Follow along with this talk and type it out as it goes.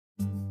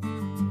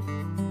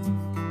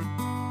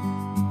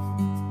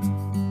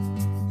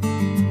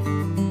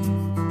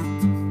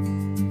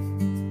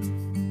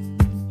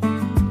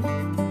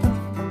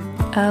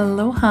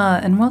Aloha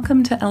and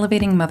welcome to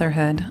Elevating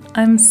Motherhood.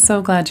 I'm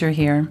so glad you're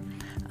here.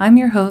 I'm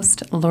your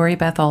host, Lori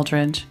Beth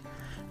Aldridge.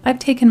 I've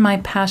taken my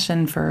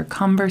passion for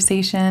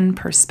conversation,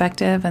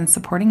 perspective, and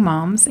supporting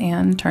moms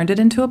and turned it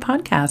into a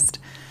podcast.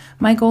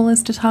 My goal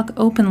is to talk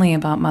openly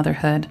about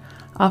motherhood,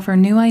 offer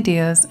new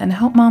ideas, and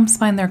help moms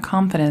find their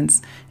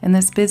confidence in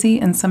this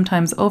busy and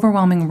sometimes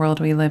overwhelming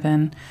world we live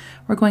in.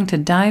 We're going to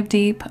dive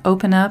deep,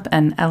 open up,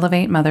 and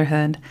elevate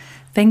motherhood.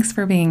 Thanks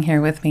for being here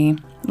with me.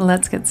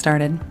 Let's get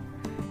started.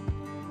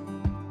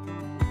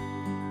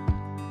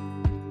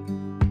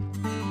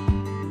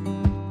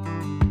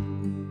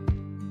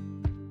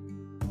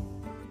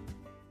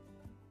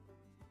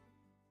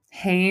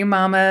 Hey,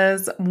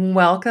 mamas,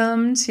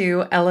 welcome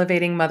to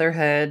Elevating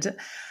Motherhood.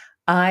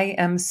 I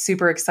am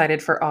super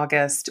excited for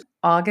August.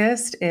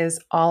 August is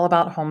all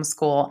about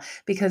homeschool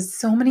because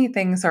so many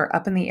things are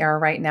up in the air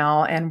right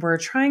now, and we're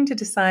trying to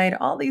decide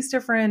all these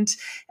different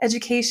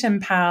education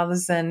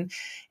paths and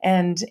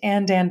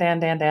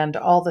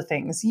all the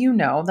things. You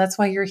know, that's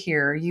why you're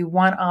here. You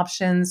want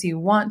options, you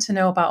want to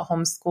know about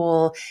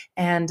homeschool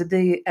and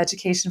the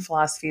education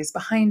philosophies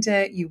behind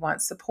it. You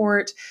want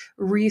support,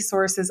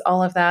 resources,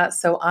 all of that.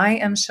 So I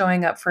am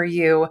showing up for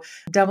you,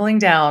 doubling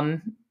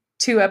down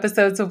 2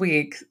 episodes a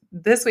week.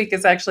 This week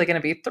is actually going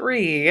to be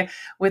 3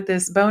 with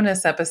this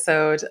bonus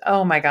episode.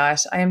 Oh my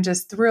gosh, I am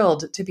just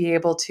thrilled to be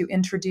able to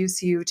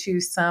introduce you to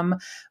some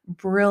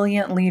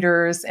brilliant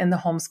leaders in the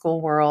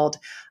homeschool world.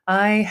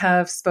 I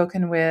have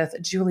spoken with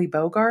Julie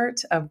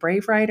Bogart of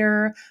Brave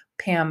Writer,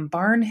 Pam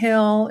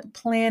Barnhill,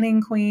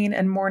 planning queen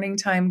and morning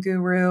time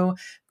guru,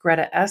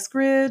 Greta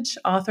Eskridge,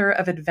 author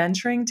of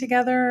Adventuring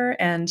Together,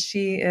 and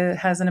she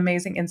has an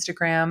amazing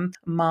Instagram,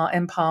 Ma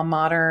and Pa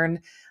Modern.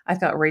 I've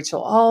got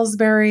Rachel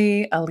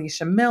Alsbury,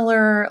 Alicia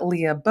Miller,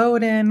 Leah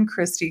Bowden,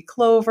 Christy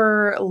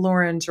Clover,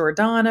 Lauren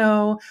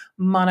Giordano,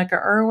 Monica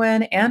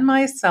Irwin, and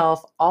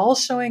myself all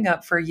showing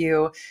up for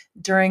you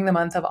during the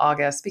month of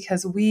August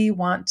because we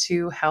want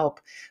to help.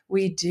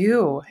 We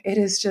do. It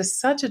is just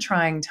such a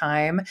trying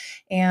time,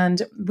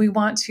 and we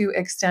want to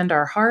extend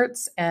our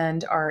hearts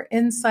and our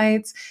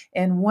insights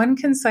in one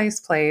concise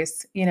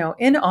place,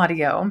 in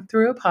audio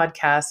through a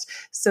podcast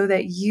so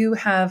that you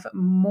have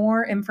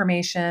more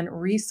information,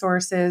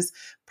 resources,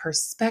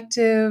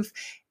 perspective,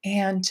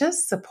 and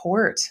just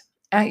support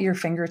at your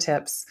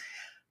fingertips.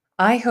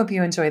 I hope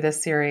you enjoy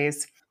this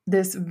series.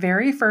 This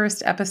very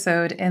first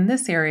episode in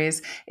this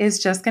series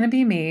is just going to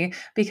be me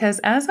because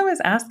as I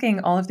was asking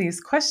all of these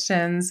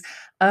questions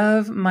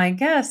of my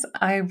guests,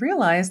 I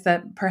realized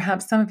that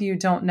perhaps some of you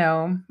don't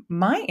know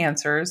my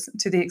answers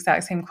to the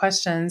exact same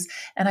questions,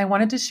 and I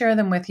wanted to share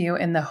them with you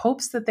in the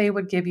hopes that they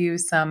would give you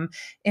some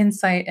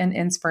insight and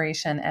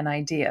inspiration and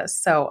ideas.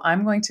 So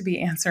I'm going to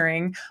be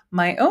answering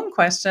my own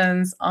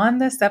questions on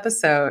this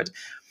episode.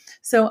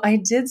 So I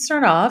did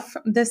start off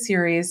this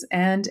series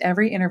and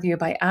every interview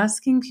by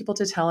asking people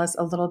to tell us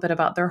a little bit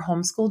about their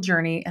homeschool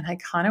journey. And I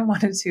kind of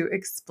wanted to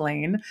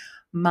explain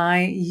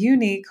my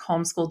unique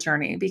homeschool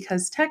journey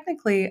because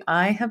technically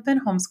I have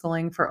been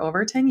homeschooling for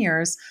over 10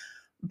 years,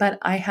 but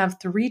I have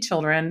 3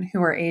 children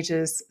who are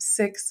ages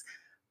 6,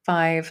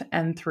 5,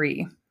 and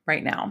 3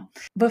 right now.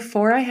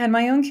 Before I had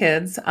my own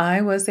kids,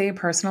 I was a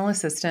personal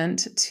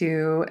assistant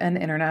to an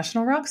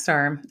international rock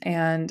star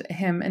and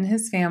him and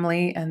his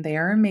family, and they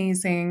are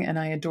amazing and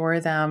I adore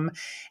them.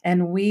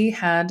 And we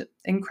had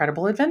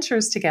incredible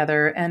adventures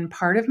together. And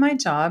part of my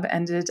job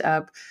ended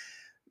up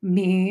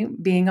me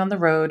being on the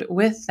road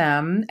with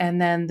them.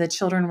 And then the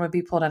children would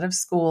be pulled out of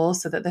school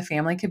so that the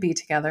family could be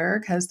together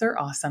because they're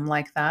awesome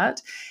like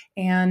that.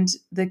 And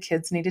the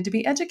kids needed to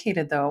be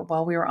educated though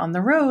while we were on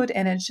the road.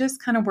 And it just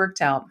kind of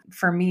worked out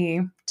for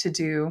me to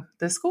do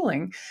the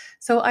schooling.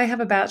 So I have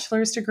a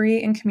bachelor's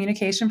degree in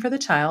communication for the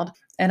child.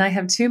 And I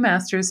have 2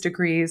 master's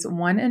degrees,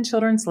 one in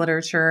children's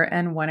literature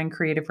and one in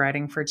creative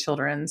writing for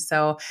children.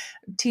 So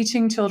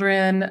teaching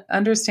children,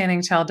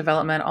 understanding child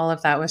development, all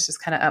of that was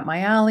just kind of up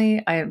my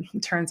alley.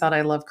 Turns out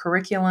I love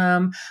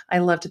curriculum. I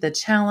loved the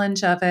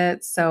challenge of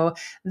it. So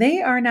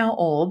they are now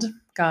old.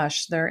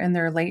 Gosh, they're in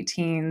their late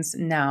teens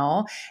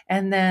now.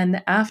 And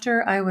then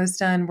after I was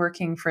done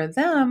working for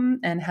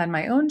them and had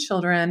my own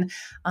children,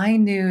 I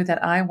knew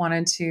that I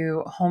wanted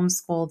to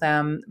homeschool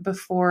them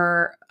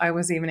before I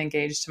was even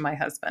engaged to my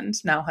husband,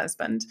 now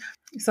husband.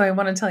 So I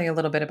want to tell you a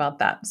little bit about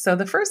that. So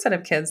the first set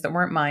of kids that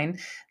weren't mine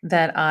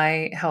that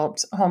I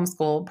helped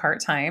homeschool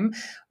part-time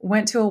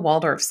went to a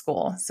Waldorf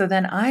school. So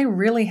then I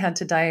really had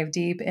to dive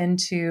deep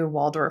into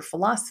Waldorf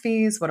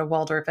philosophies, what a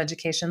Waldorf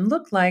education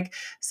looked like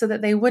so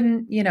that they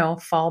wouldn't,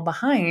 fall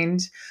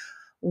behind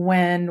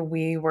when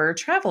we were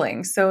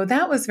traveling. So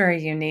that was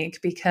very unique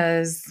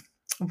because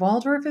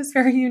Waldorf is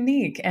very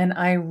unique and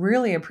I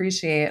really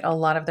appreciate a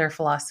lot of their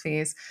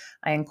philosophies.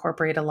 I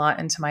incorporate a lot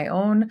into my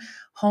own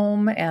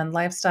home and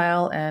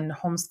lifestyle and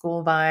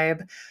homeschool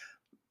vibe.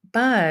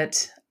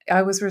 But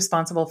I was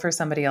responsible for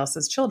somebody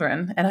else's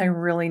children and I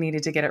really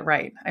needed to get it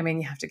right. I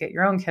mean, you have to get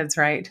your own kids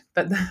right,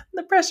 but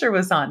the pressure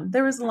was on.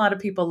 There was a lot of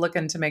people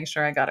looking to make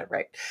sure I got it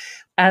right,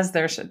 as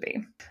there should be.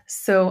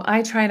 So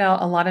I tried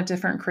out a lot of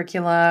different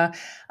curricula.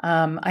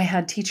 I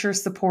had teacher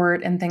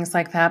support and things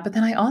like that. But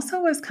then I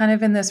also was kind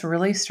of in this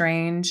really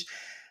strange,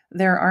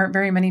 there aren't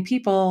very many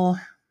people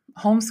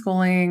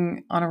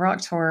homeschooling on a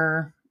rock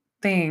tour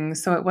thing.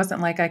 So it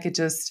wasn't like I could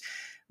just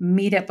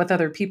meet up with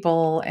other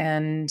people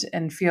and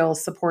feel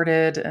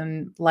supported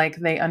and like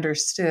they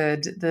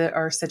understood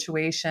our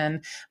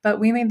situation, but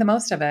we made the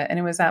most of it and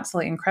it was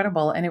absolutely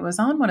incredible. And it was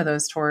on one of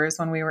those tours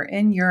when we were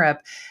in Europe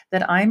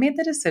that I made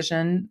the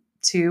decision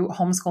to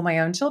homeschool my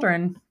own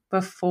children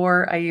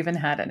before I even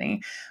had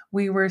any.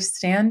 We were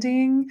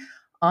standing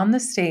on the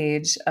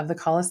stage of the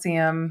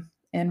Colosseum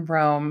in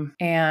Rome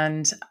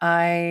and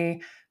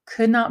I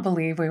could not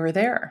believe we were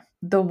there.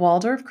 The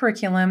Waldorf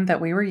curriculum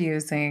that we were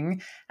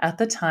using at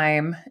the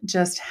time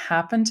just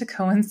happened to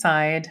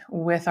coincide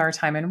with our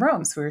time in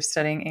Rome. So we were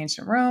studying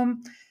ancient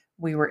Rome.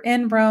 We were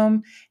in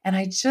Rome. And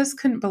I just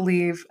couldn't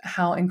believe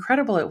how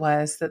incredible it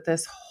was that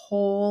this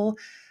whole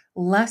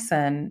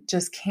lesson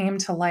just came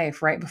to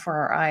life right before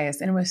our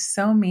eyes. And it was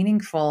so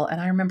meaningful.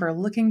 And I remember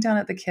looking down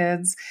at the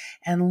kids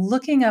and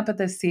looking up at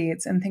the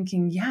seats and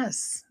thinking,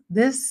 yes,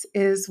 this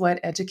is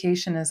what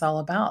education is all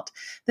about.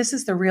 This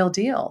is the real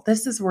deal.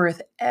 This is worth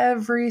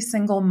every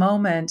single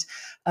moment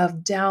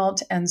of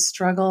doubt and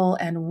struggle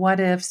and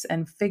what ifs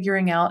and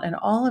figuring out and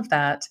all of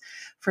that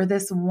for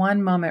this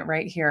one moment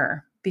right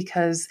here,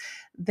 because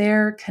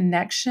their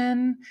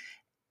connection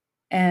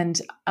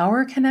and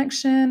our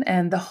connection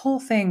and the whole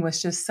thing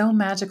was just so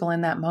magical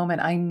in that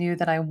moment. I knew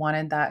that I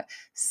wanted that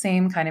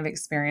same kind of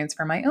experience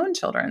for my own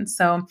children.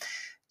 So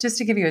just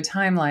to give you a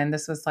timeline,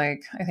 this was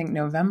like, I think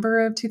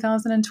November of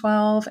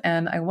 2012,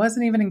 and I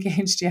wasn't even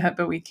engaged yet,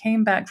 but we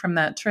came back from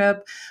that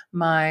trip.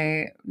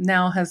 My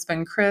now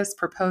husband, Chris,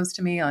 proposed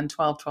to me on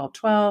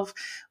 12/12/12.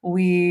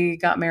 We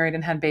got married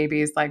and had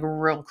babies like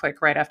real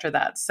quick right after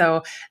that.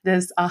 So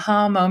this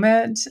aha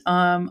moment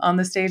on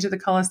the stage of the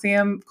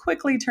Coliseum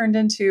quickly turned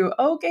into,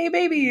 okay,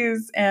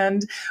 babies.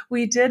 And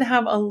we did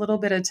have a little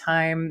bit of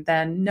time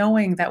then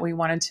knowing that we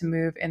wanted to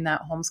move in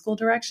that homeschool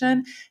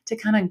direction to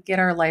kind of get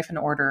our life in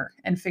order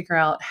and figure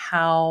out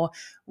how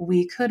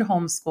we could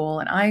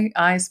homeschool. And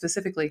I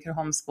specifically could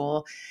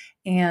homeschool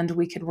and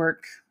we could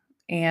work.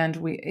 And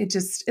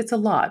it's a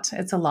lot.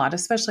 It's a lot,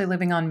 especially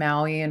living on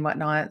Maui and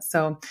whatnot.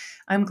 So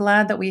I'm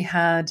glad that we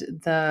had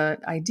the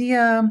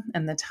idea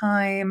and the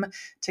time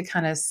to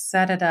kind of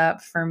set it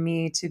up for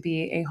me to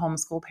be a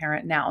homeschool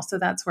parent now. So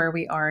that's where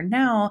we are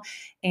now.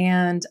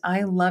 And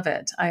I love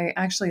it. I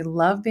actually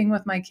love being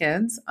with my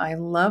kids. I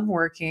love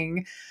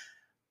working.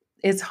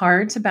 It's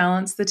hard to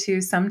balance the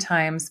two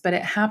sometimes, but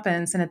it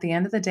happens. And at the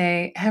end of the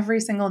day, every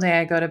single day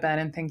I go to bed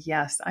and think,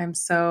 yes, I'm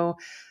so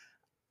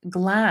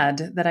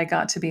glad that I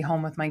got to be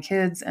home with my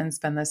kids and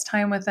spend this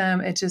time with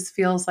them. It just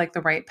feels like the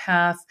right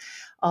path.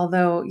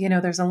 Although,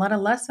 there's a lot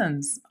of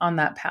lessons on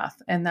that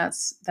path, and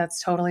that's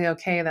totally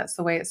okay. That's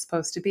the way it's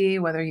supposed to be,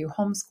 whether you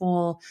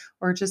homeschool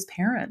or just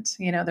parent.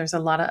 There's a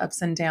lot of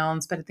ups and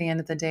downs, but at the end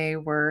of the day,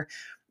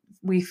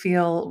 we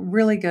feel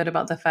really good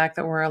about the fact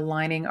that we're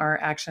aligning our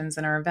actions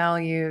and our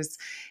values.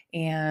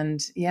 And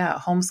yeah,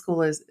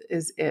 homeschool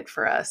is it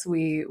for us.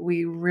 We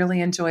really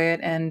enjoy it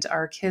and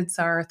our kids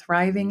are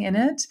thriving in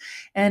it.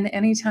 And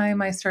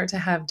anytime I start to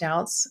have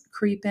doubts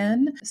creep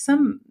in,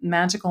 some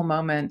magical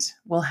moment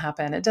will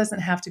happen. It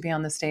doesn't have to be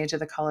on the stage of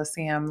the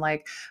Coliseum.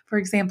 Like, for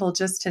example,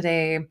 just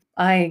today,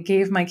 I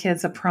gave my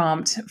kids a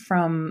prompt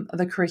from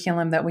the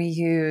curriculum that we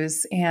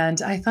use,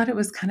 and I thought it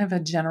was kind of a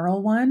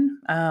general one.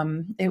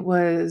 We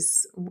were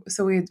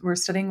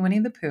studying Winnie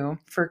the Pooh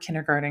for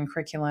kindergarten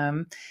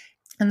curriculum.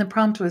 And the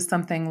prompt was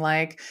something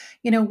like,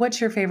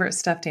 what's your favorite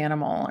stuffed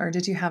animal? Or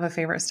did you have a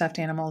favorite stuffed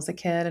animal as a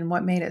kid? And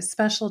what made it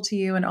special to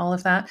you and all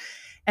of that?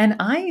 And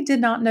I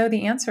did not know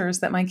the answers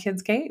that my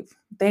kids gave.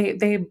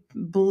 They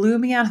blew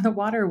me out of the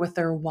water with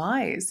their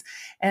whys.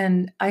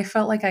 And I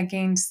felt like I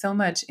gained so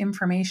much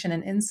information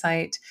and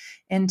insight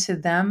into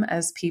them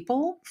as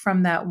people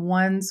from that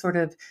one sort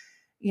of,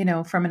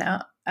 from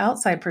an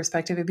outside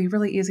perspective, it'd be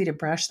really easy to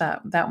brush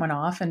that one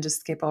off and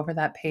just skip over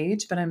that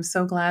page. But I'm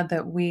so glad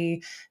that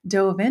we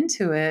dove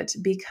into it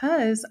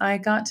because I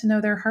got to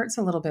know their hearts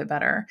a little bit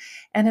better.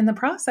 And in the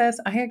process,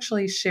 I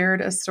actually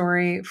shared a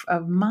story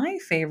of my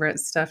favorite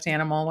stuffed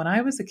animal when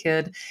I was a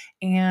kid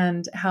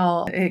and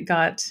how it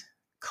got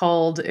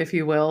called, if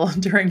you will,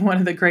 during one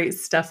of the great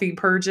stuffy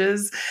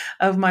purges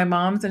of my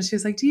mom's. And she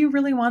was like, do you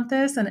really want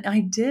this? And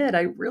I did.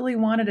 I really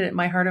wanted it in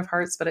my heart of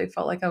hearts, but I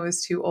felt like I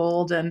was too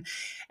old. And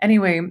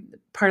anyway,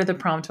 part of the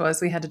prompt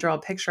was we had to draw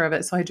a picture of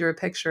it. So I drew a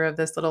picture of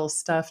this little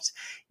stuffed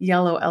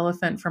yellow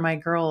elephant for my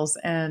girls.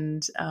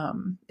 And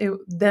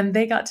then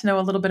they got to know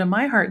a little bit of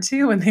my heart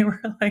too. And they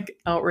were like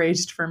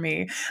outraged for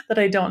me that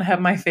I don't have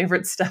my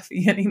favorite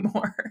stuffy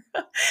anymore.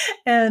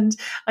 And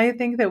I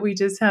think that we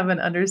just have an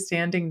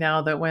understanding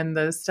now that when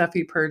the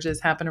stuffy purges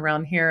happen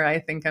around here, I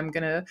think I'm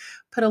going to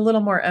put a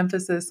little more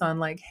emphasis on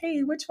like,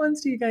 hey, which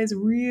ones do you guys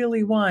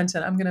really want?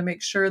 And I'm going to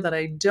make sure that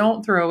I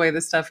don't throw away the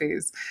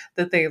stuffies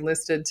that they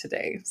listed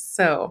today.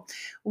 So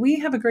we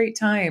have a great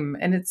time.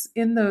 And it's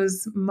in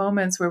those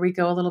moments where we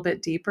go a little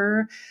bit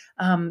deeper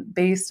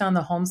based on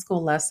the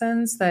homeschool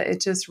lessons that it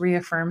just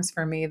reaffirms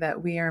for me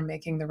that we are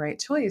making the right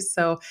choice.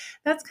 So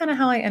that's kind of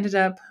how I ended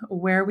up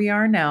where we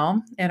are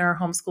now in our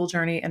homeschool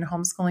journey and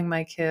homeschooling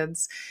my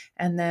kids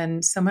and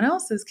then someone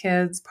else's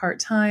kids part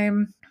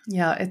time.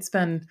 Yeah, it's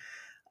been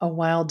a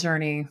wild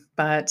journey,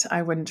 but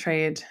I wouldn't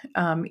trade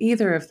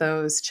either of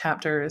those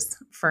chapters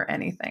for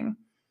anything.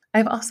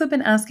 I've also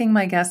been asking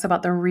my guests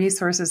about the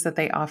resources that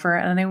they offer,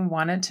 and I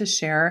wanted to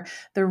share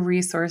the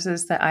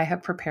resources that I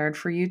have prepared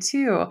for you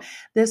too.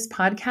 This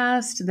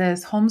podcast,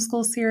 this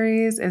homeschool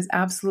series, is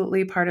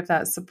absolutely part of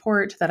that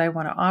support that I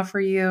want to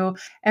offer you.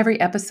 Every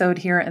episode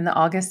here in the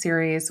August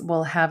series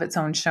will have its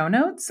own show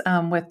notes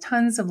with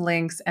tons of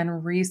links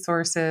and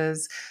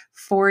resources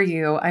for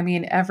you. I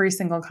mean, every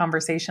single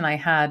conversation I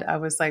had, I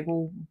was like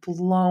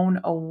blown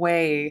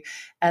away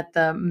at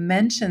the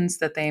mentions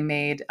that they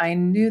made. I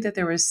knew that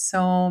there was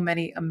so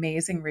many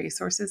amazing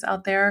resources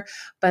out there,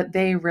 but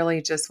they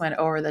really just went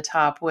over the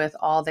top with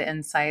all the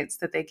insights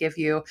that they give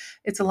you.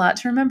 It's a lot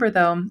to remember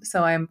though,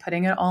 so I'm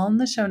putting it all in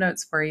the show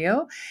notes for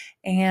you.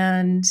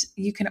 And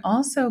you can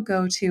also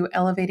go to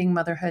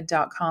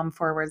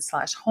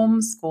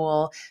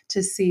elevatingmotherhood.com/homeschool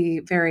to see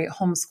very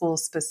homeschool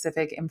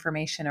specific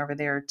information over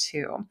there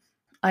too.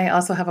 I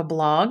also have a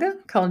blog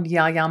called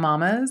Yaya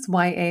Mamas,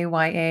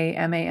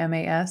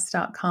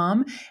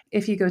 YAYAMAMAS.com.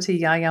 If you go to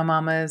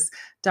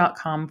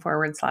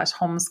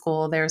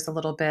yayamamas.com/homeschool, there's a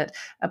little bit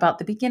about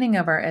the beginning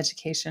of our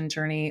education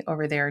journey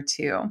over there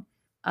too.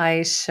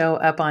 I show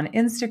up on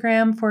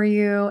Instagram for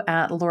you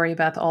at Lori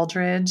Beth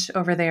Aldridge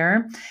over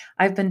there.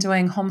 I've been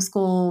doing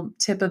homeschool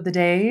tip of the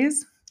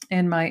days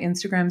in my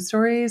Instagram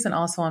stories and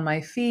also on my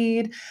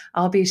feed.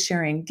 I'll be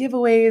sharing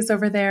giveaways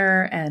over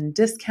there and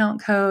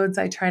discount codes.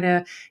 I try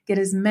to get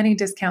as many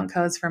discount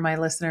codes for my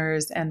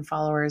listeners and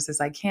followers as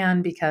I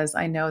can because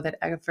I know that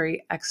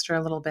every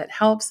extra little bit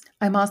helps.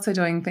 I'm also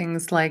doing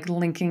things like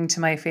linking to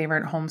my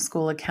favorite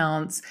homeschool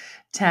accounts,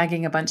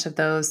 tagging a bunch of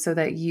those so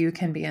that you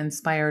can be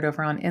inspired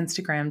over on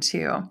Instagram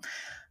too.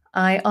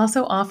 I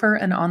also offer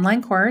an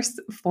online course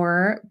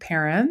for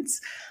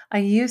parents. I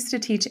used to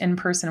teach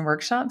in-person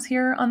workshops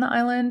here on the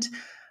island,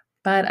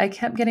 but I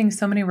kept getting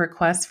so many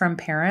requests from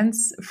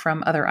parents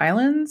from other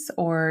islands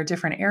or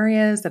different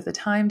areas that the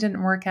time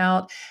didn't work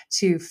out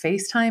to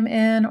FaceTime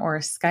in or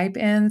Skype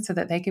in so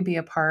that they could be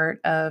a part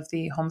of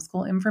the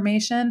homeschool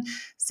information.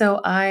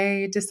 So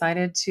I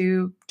decided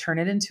to turn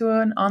it into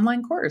an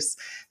online course.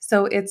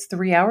 So it's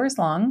 3 hours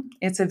long.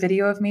 It's a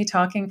video of me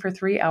talking for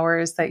 3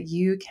 hours that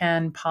you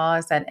can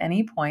pause at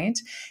any point.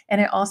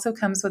 And it also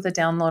comes with a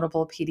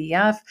downloadable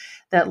PDF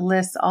that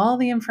lists all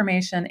the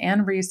information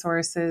and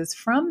resources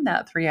from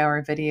that 3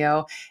 hour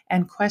video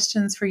and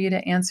questions for you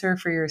to answer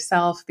for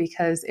yourself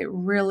because it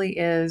really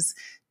is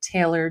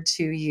tailored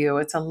to you.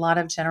 It's a lot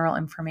of general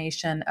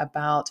information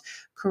about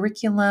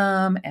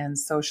curriculum and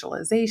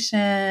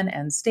socialization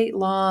and state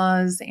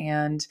laws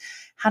and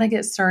how to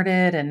get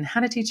started and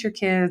how to teach your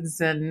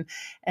kids and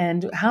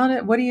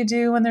what do you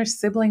do when there's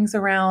siblings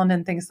around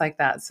and things like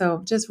that.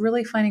 So just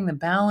really finding the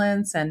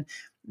balance and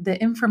the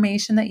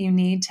information that you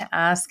need to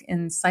ask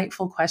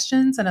insightful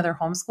questions in other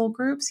homeschool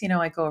groups. You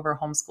know, I go over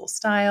homeschool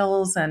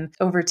styles and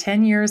over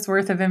 10 years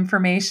worth of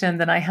information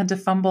that I had to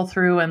fumble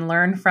through and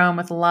learn from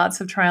with lots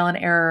of trial and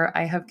error.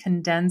 I have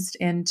condensed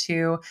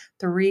into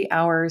 3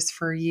 hours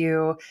for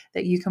you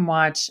that you can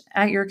watch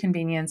at your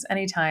convenience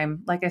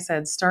anytime. Like I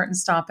said, start and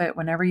stop it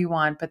whenever you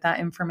want, but that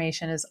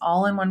information is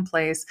all in one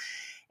place.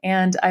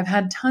 And I've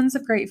had tons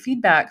of great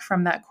feedback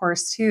from that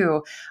course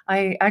too.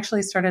 I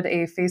actually started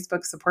a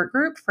Facebook support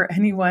group for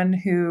anyone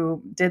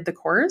who did the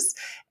course.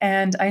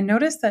 And I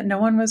noticed that no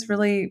one was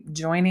really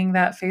joining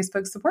that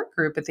Facebook support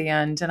group at the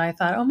end. And I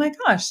thought, oh my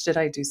gosh, did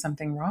I do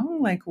something wrong?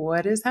 Like,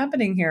 what is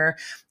happening here?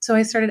 So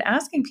I started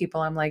asking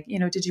people, I'm like,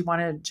 did you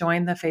want to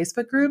join the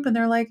Facebook group? And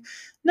they're like,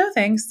 no,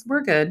 thanks.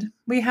 We're good.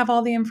 We have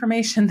all the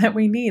information that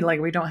we need. Like,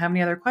 we don't have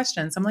any other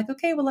questions. I'm like,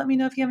 okay, well, let me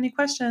know if you have any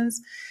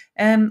questions.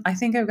 And I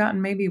think I've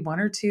gotten maybe one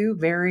or two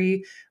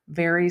very,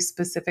 very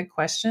specific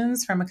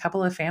questions from a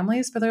couple of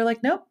families, but they're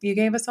like, nope, you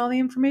gave us all the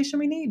information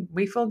we need.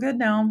 We feel good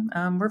now.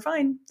 We're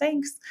fine.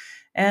 Thanks.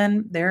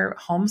 And they're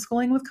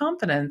homeschooling with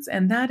confidence.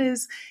 And that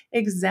is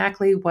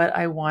exactly what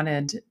I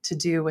wanted to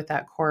do with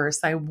that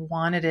course. I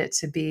wanted it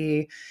to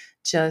be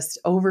just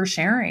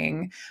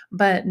oversharing,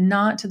 but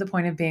not to the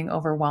point of being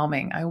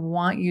overwhelming. I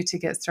want you to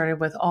get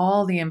started with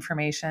all the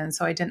information.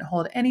 So I didn't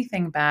hold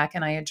anything back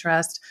and I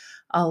addressed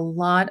a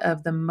lot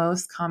of the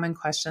most common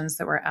questions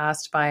that were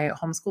asked by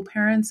homeschool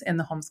parents in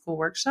the homeschool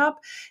workshop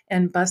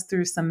and bust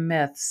through some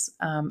myths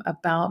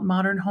about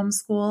modern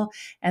homeschool,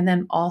 and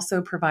then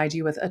also provide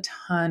you with a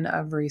ton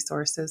of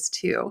resources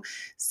too.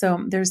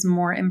 So there's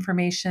more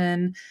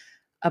information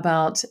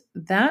about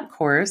that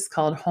course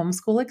called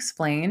Homeschool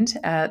Explained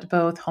at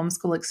both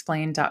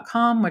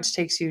homeschoolexplained.com, which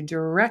takes you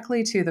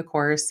directly to the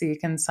course, so you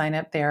can sign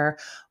up there,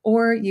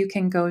 or you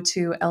can go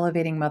to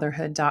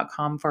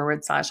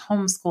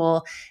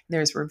elevatingmotherhood.com/homeschool.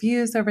 There's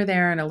reviews over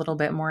there and a little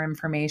bit more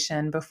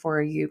information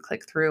before you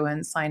click through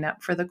and sign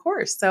up for the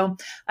course. So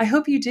I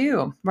hope you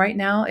do. Right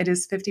now, it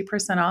is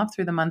 50% off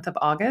through the month of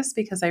August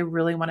because I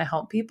really want to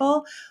help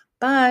people.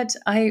 But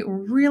I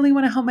really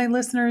want to help my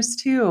listeners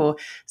too.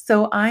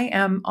 So I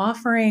am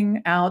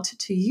offering out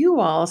to you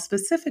all,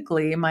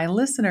 specifically my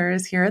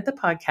listeners here at the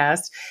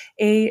podcast,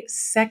 a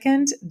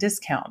second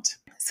discount.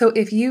 So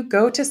if you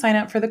go to sign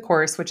up for the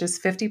course, which is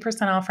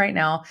 50% off right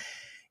now,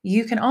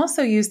 you can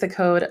also use the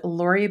code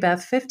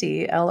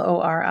LoriBeth50,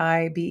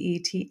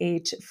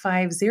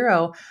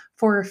 LORIBETH50,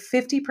 for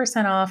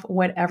 50% off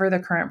whatever the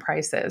current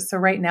price is. So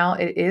right now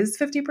it is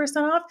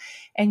 50% off,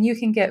 and you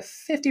can get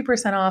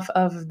 50% off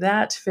of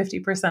that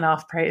 50%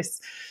 off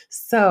price.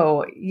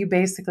 So you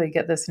basically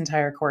get this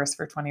entire course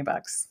for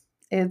 $20.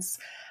 It's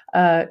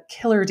a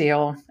killer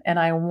deal, and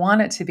I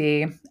want it to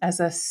be,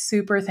 as a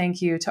super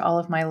thank you to all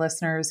of my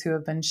listeners who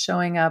have been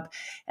showing up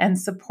and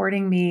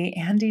supporting me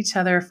and each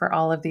other for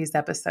all of these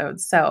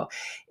episodes. So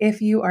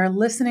if you are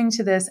listening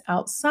to this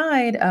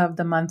outside of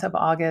the month of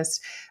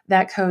August,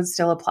 that code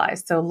still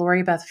applies. So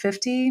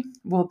LoriBeth50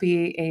 will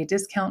be a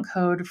discount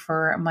code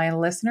for my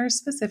listeners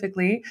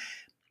specifically,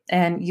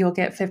 and you'll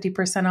get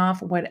 50%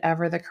 off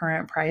whatever the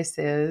current price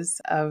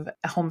is of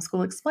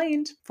Homeschool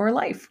Explained for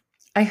life.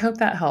 I hope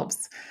that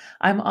helps.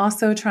 I'm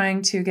also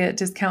trying to get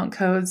discount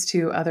codes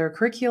to other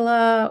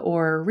curricula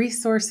or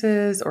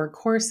resources or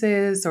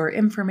courses or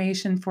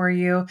information for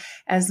you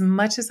as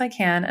much as I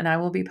can, and I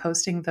will be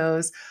posting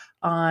those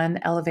on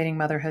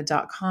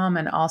elevatingmotherhood.com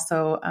and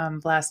also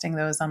blasting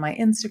those on my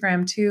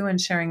Instagram too and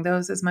sharing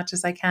those as much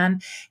as I can.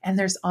 And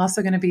there's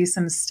also going to be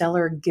some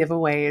stellar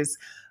giveaways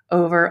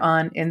over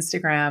on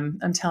Instagram.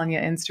 I'm telling you,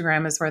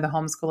 Instagram is where the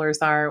homeschoolers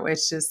are,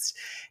 which just,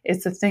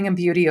 it's a thing of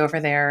beauty over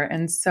there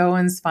and so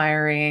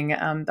inspiring.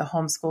 The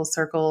homeschool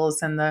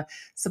circles and the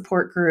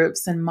support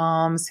groups and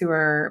moms who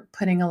are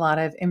putting a lot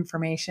of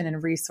information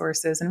and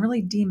resources and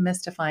really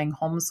demystifying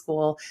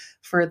homeschool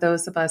for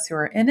those of us who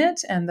are in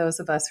it and those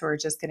of us who are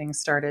just getting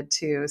started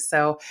too.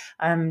 So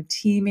I'm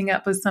teaming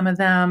up with some of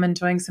them and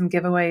doing some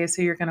giveaways.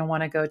 So you're going to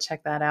want to go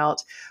check that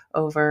out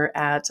over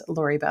at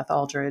Lori Beth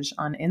Aldridge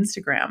on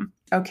Instagram.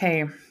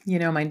 Okay, you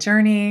know my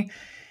journey,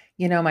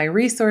 you know my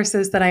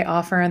resources that I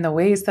offer and the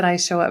ways that I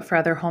show up for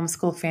other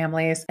homeschool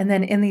families. And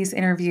then in these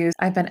interviews,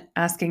 I've been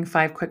asking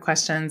 5 quick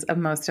questions of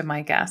most of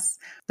my guests.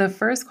 The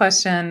first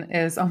question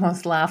is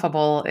almost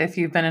laughable if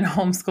you've been in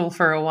homeschool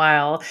for a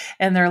while,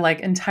 and they're like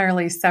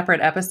entirely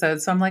separate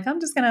episodes. So I'm like, I'm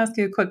just going to ask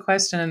you a quick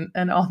question.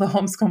 And all the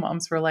homeschool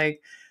moms were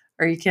like,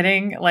 are you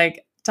kidding?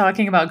 Like,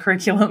 talking about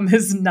curriculum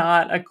is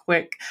not a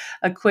quick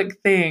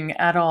thing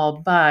at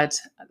all,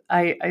 but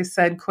I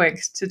said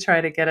quick to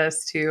try to get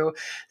us to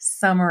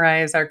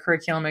summarize our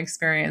curriculum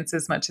experience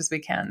as much as we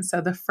can. So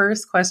the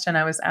first question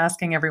I was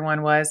asking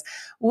everyone was,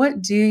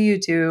 what do you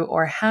do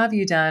or have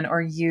you done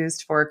or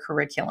used for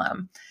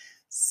curriculum?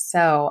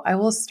 So I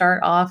will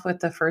start off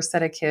with the first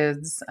set of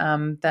kids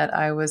that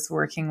I was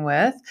working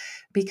with,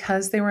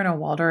 because they were in a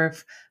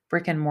Waldorf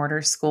brick and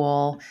mortar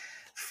school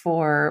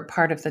for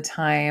part of the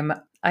time.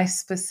 I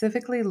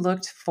specifically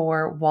looked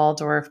for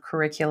Waldorf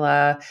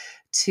curricula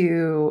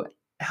to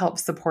help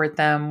support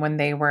them when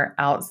they were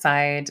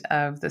outside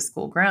of the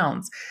school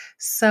grounds.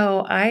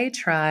 So I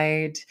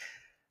tried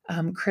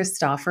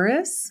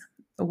Christophorus,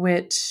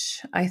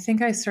 which I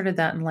think I started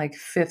that in like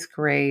 5th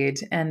grade.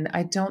 And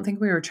I don't think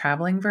we were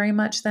traveling very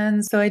much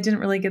then. So I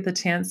didn't really get the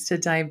chance to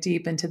dive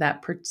deep into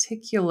that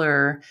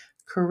particular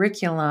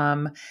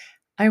curriculum.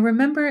 I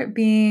remember it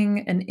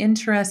being an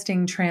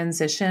interesting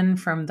transition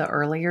from the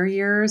earlier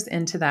years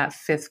into that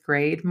 5th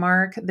grade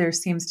mark. There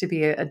seems to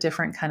be a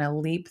different kind of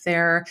leap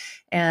there.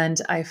 And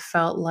I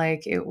felt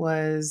like it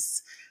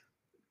was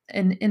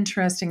an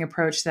interesting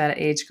approach to that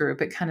age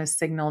group. It kind of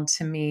signaled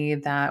to me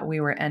that we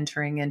were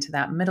entering into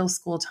that middle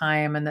school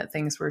time and that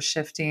things were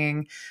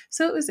shifting.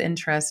 So it was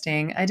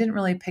interesting. I didn't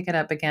really pick it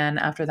up again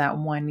after that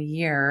 1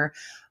 year.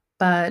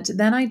 But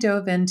then I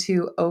dove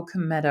into Oak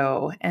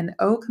Meadow, and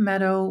Oak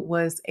Meadow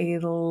was a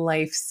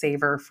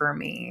lifesaver for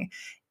me.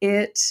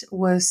 It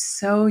was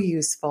so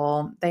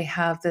useful. They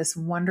have this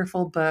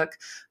wonderful book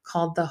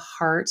called The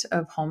Heart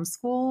of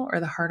Homeschool,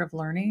 or The Heart of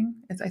Learning.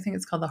 I think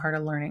it's called The Heart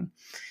of Learning.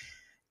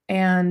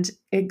 And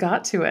it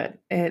got to it.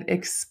 It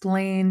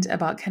explained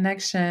about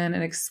connection.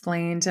 It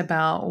explained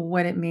about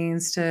what it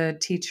means to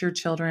teach your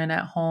children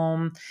at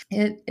home.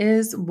 It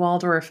is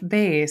Waldorf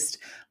based,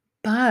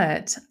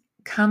 but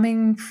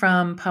coming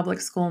from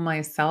public school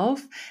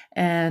myself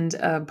and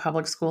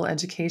public school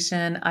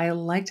education, I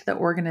liked the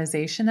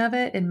organization of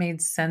it. It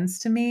made sense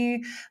to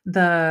me.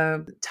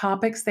 The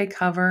topics they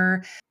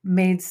cover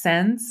made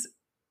sense.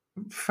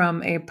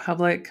 from a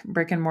public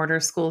brick and mortar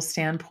school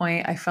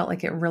standpoint, I felt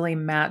like it really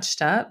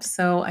matched up.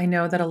 So I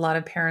know that a lot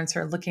of parents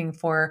are looking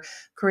for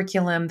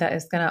curriculum that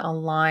is going to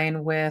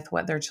align with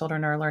what their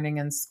children are learning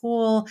in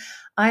school.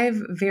 I've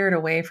veered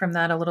away from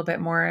that a little bit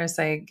more as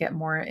I get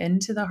more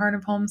into the heart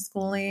of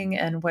homeschooling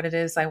and what it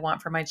is I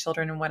want for my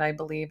children and what I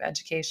believe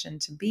education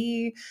to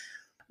be.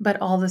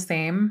 But all the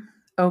same,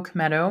 Oak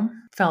Meadow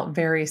felt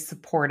very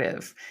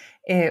supportive.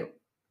 It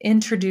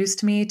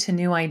introduced me to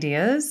new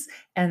ideas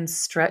and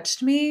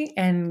stretched me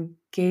and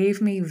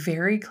gave me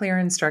very clear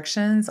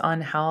instructions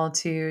on how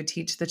to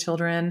teach the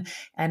children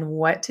and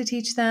what to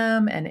teach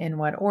them and in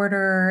what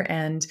order.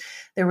 And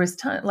there was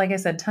like I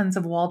said, tons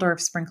of Waldorf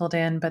sprinkled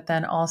in, but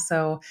then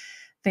also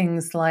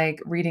things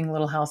like reading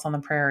Little House on the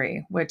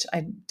Prairie, which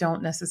I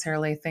don't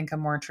necessarily think a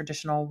more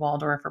traditional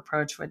Waldorf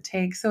approach would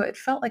take. So it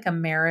felt like a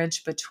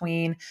marriage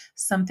between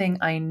something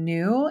I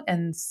knew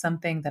and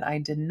something that I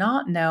did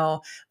not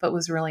know, but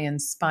was really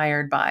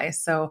inspired by.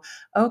 So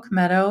Oak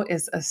Meadow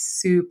is a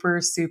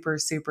super, super,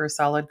 super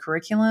solid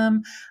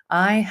curriculum.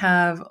 I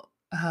have,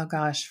 oh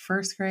gosh,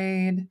 first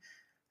grade,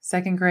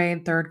 second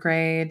grade, third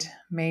grade,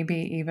 maybe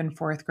even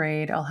fourth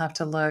grade. I'll have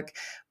to look.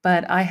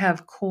 But I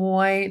have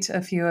quite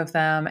a few of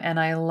them, and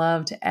I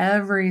loved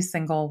every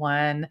single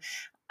one.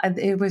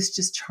 It was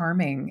just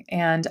charming.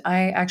 And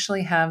I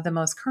actually have the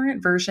most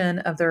current version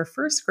of their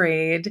first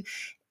grade,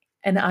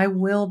 and I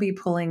will be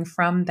pulling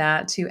from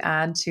that to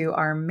add to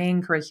our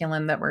main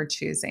curriculum that we're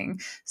choosing.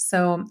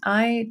 So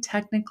I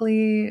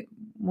technically,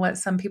 what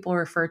some people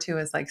refer to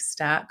as like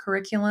stat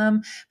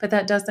curriculum, but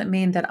that doesn't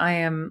mean that I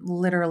am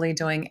literally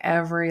doing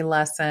every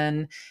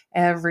lesson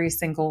every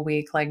single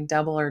week, like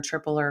double or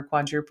triple or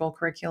quadruple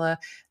curricula.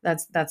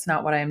 That's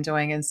not what I'm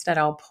doing. Instead,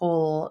 I'll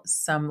pull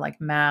some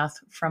like math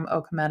from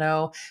Oak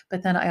Meadow,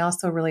 but then I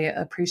also really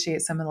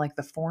appreciate some of like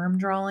the form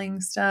drawing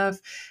stuff.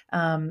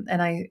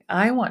 And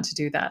I want to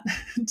do that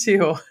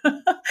too.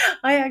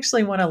 I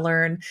actually want to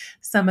learn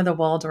some of the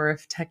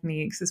Waldorf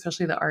techniques,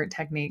 especially the art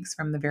techniques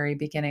from the very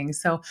beginning.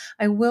 So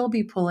I will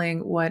be pulling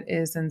what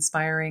is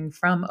inspiring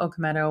from Oak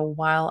Meadow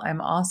while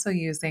I'm also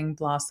using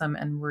Blossom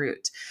and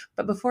Root.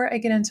 But before I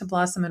get into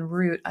Blossom and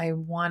Root, I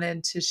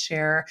wanted to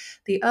share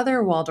the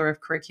other Waldorf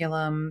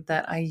curriculum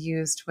that I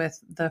used with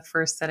the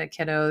first set of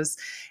kiddos,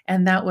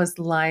 and that was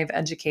live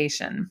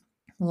education.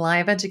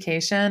 Live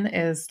education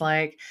is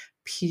like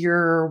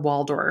pure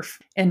Waldorf,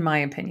 in my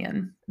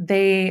opinion.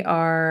 They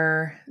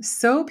are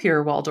so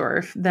pure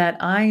Waldorf that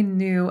I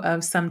knew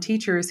of some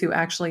teachers who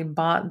actually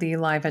bought the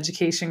live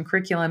education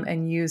curriculum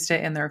and used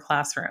it in their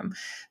classroom.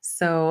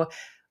 So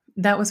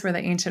that was where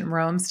the ancient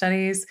Rome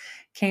studies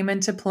came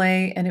into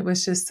play. And it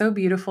was just so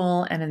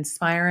beautiful and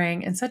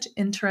inspiring and such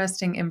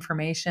interesting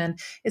information.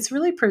 It's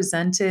really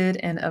presented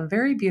in a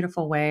very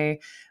beautiful way,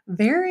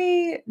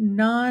 very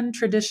non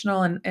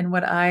traditional in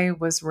what I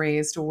was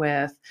raised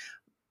with,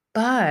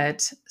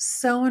 but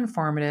so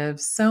informative,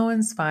 so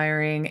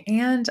inspiring.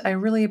 And I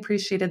really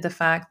appreciated the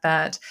fact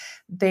that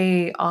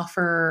they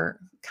offer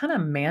kind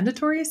of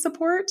mandatory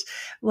support.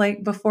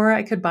 Like before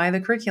I could buy the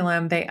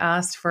curriculum, they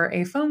asked for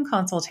a phone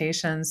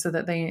consultation so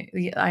that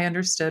I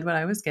understood what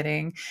I was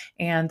getting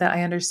and that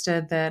I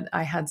understood that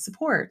I had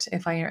support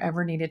if I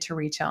ever needed to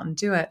reach out and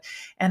do it.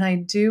 And I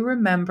do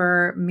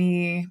remember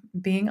me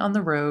being on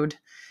the road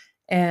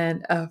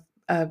and a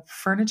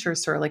furniture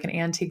store, like an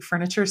antique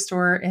furniture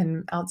store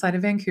in outside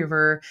of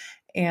Vancouver,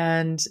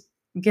 and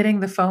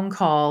getting the phone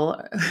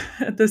call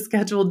at the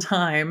scheduled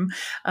time,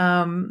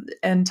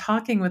 and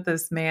talking with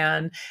this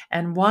man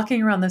and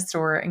walking around the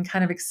store and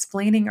kind of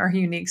explaining our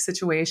unique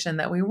situation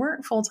that we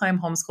weren't full-time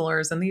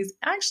homeschoolers and these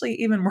actually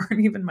even weren't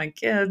even my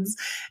kids.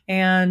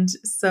 And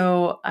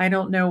so I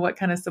don't know what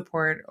kind of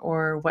support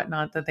or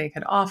whatnot that they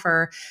could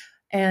offer,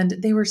 and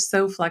they were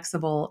so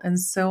flexible and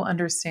so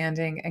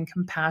understanding and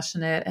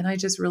compassionate. And I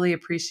just really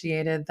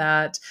appreciated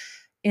that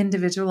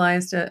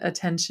individualized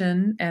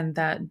attention and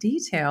that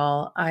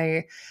detail.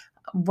 I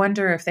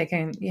wonder if they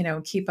can,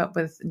 keep up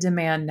with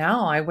demand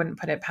now. I wouldn't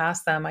put it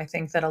past them. I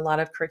think that a lot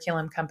of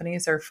curriculum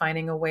companies are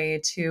finding a way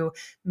to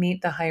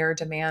meet the higher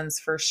demands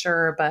for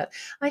sure. But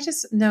I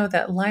just know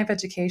that live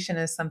education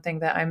is something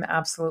that I'm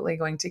absolutely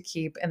going to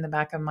keep in the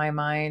back of my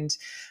mind.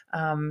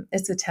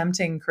 It's a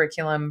tempting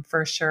curriculum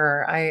for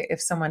sure. If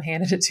someone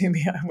handed it to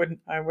me,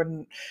 I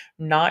wouldn't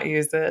not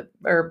use it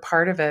or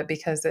part of it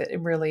because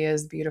it really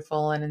is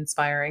beautiful and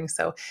inspiring.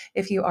 So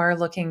if you are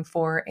looking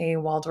for a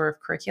Waldorf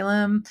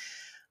curriculum,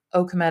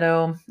 Oak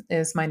Meadow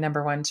is my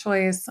number one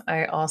choice.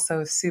 I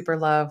also super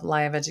love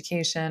live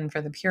education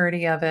for the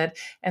purity of it.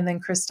 And then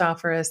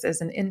Christophorus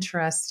is an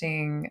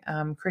interesting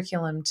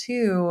curriculum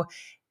too.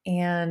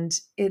 And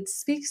it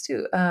speaks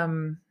to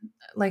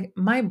like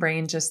my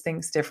brain just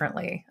thinks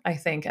differently, I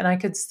think. And I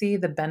could see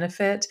the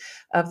benefit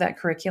of that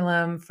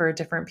curriculum for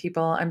different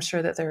people. I'm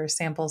sure that there are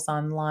samples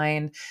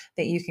online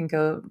that you can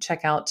go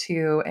check out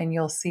too, and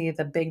you'll see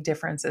the big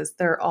differences.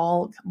 They're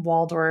all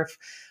Waldorf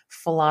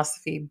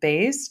philosophy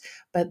based,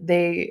 but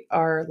they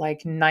are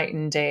like night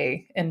and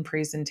day in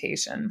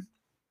presentation.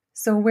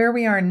 So, where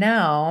we are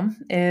now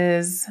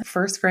is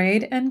first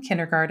grade and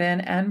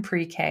kindergarten and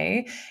pre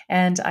K.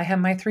 And I have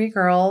my three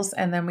girls.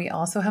 And then we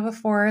also have a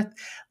fourth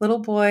little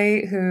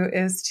boy who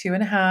is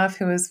 2.5,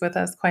 who is with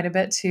us quite a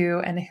bit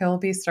too. And he'll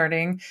be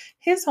starting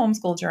his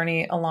homeschool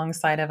journey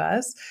alongside of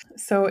us.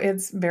 So,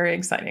 it's very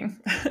exciting.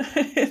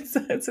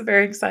 It's a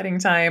very exciting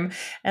time.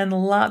 And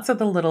lots of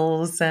the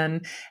littles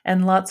and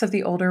lots of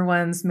the older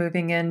ones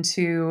moving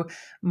into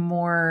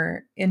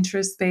more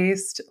interest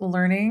based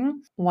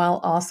learning while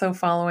also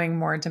following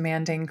more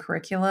demanding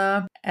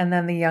curricula. And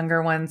then the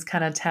younger ones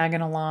kind of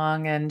tagging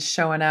along and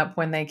showing up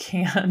when they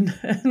can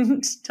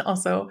and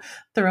also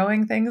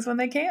throwing things when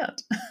they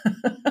can't.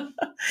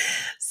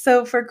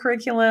 So for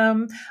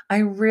curriculum, I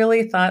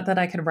really thought that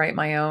I could write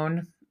my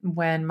own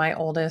when my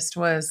oldest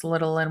was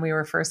little and we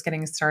were first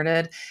getting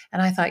started.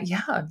 And I thought,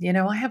 yeah,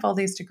 I have all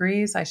these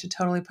degrees. I should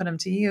totally put them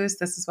to use.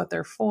 This is what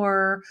they're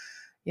for,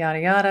 yada,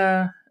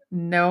 yada.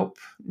 Nope,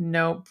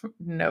 nope,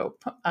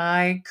 nope.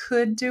 I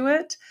could do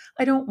it.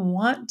 I don't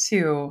want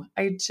to.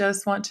 I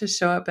just want to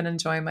show up and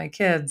enjoy my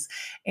kids.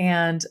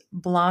 And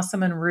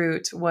Blossom and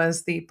Root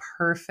was the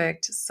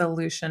perfect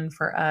solution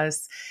for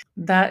us.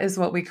 That is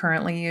what we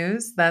currently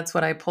use. That's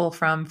what I pull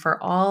from for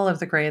all of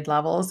the grade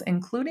levels,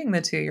 including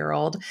the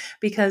 2-year-old,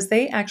 because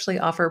they actually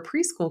offer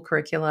preschool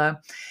curricula.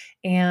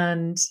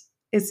 And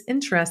it's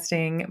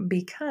interesting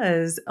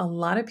because a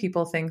lot of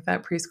people think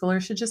that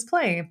preschoolers should just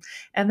play.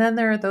 And then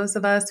there are those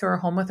of us who are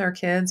home with our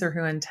kids or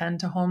who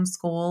intend to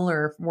homeschool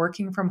or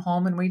working from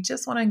home, and we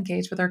just want to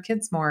engage with our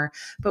kids more.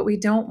 But we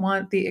don't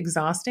want the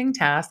exhausting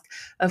task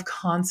of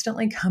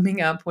constantly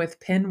coming up with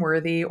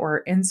pin-worthy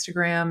or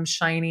Instagram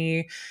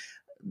shiny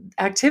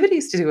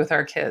activities to do with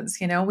our kids.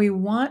 We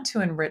want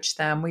to enrich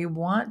them. We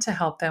want to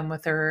help them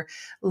with their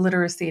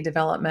literacy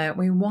development.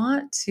 We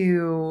want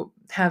to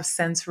have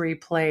sensory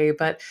play,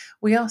 but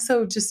we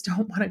also just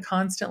don't want to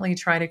constantly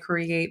try to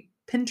create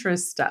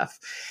Pinterest stuff.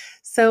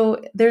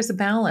 So there's a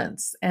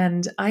balance.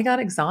 And I got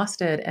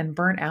exhausted and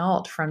burnt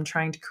out from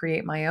trying to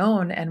create my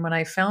own. And when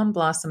I found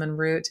Blossom and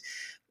Root,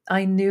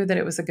 I knew that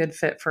it was a good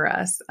fit for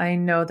us. I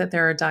know that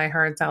there are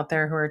diehards out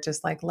there who are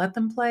just like, let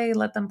them play,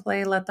 let them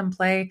play, let them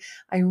play.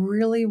 I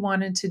really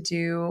wanted to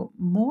do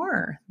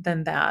more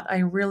than that. I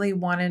really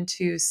wanted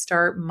to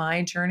start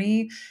my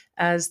journey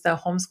as the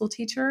homeschool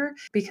teacher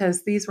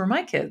because these were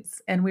my kids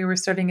and we were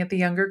starting at the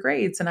younger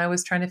grades and I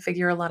was trying to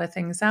figure a lot of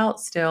things out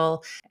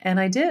still. And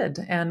I did.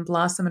 And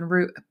Blossom and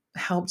Root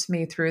helped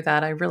me through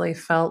that. I really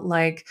felt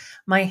like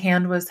my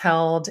hand was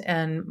held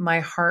and my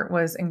heart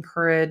was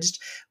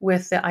encouraged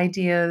with the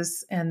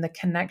ideas and the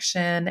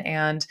connection.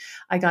 And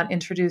I got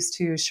introduced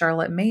to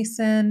Charlotte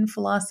Mason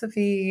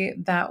philosophy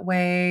that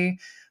way.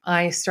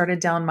 I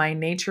started down my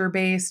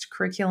nature-based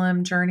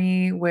curriculum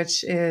journey,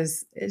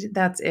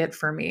 that's it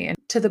for me. And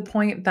to the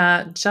point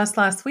that just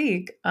last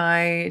week,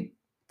 I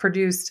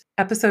produced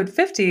episode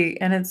 50,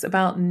 and it's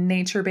about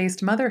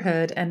nature-based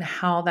motherhood and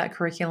how that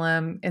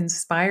curriculum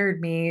inspired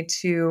me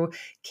to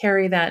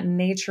carry that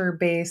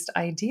nature-based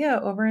idea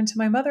over into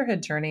my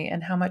motherhood journey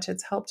and how much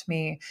it's helped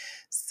me.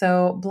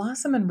 So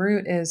Blossom and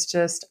Root is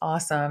just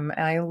awesome.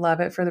 I love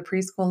it for the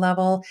preschool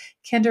level.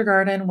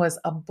 Kindergarten was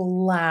a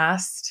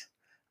blast.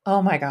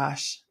 Oh my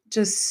gosh,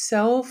 just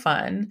so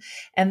fun.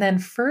 And then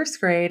first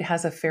grade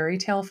has a fairy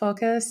tale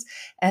focus,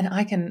 and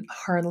I can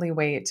hardly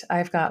wait.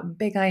 I've got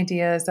big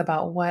ideas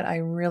about what I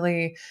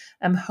really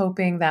am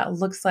hoping that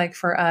looks like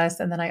for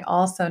us. And then I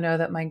also know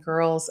that my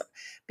girls,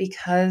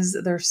 because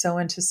they're so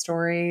into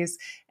stories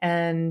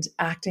and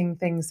acting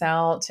things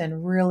out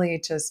and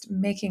really just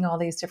making all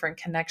these different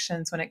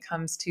connections when it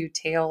comes to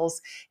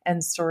tales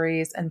and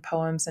stories and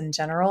poems in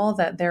general,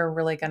 that they're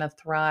really going to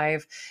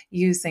thrive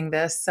using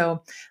this.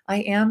 So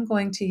I am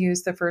going to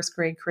use the first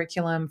grade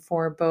curriculum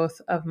for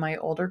both of my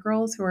older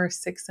girls who are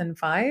 6 and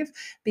 5,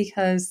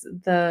 because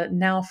the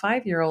now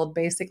 5-year-old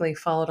basically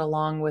followed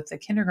along with the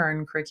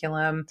kindergarten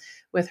curriculum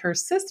with her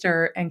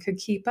sister and could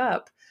keep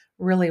up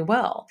really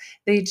well.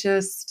 They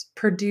just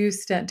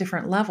produced at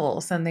different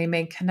levels and they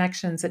made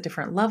connections at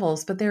different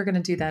levels, but they're going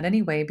to do that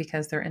anyway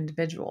because they're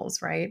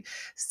individuals, right?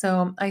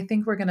 So I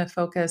think we're going to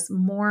focus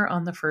more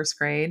on the first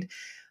grade,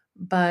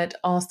 but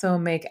also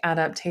make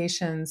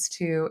adaptations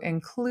to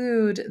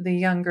include the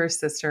younger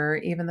sister,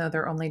 even though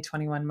they're only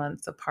 21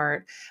 months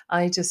apart.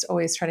 I just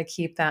always try to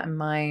keep that in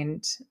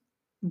mind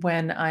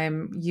when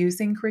I'm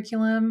using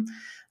curriculum,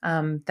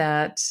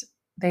 that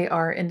they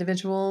are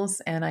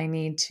individuals and I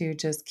need to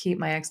just keep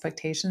my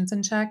expectations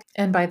in check.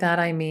 And by that,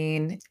 I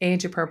mean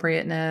age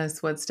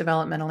appropriateness, what's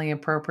developmentally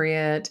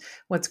appropriate,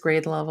 what's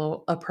grade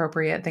level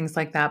appropriate, things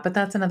like that. But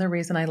that's another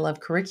reason I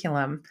love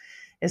curriculum,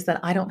 is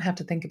that I don't have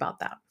to think about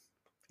that.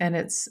 And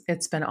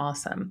it's been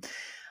awesome.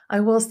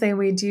 I will say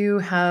we do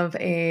have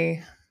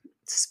a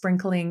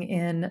sprinkling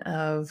in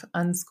of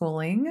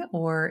unschooling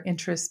or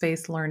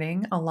interest-based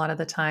learning a lot of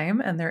the time,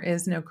 and there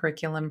is no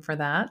curriculum for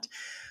that.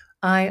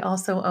 I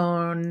also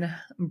own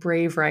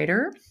Brave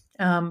Writer,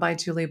 by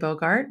Julie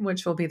Bogart,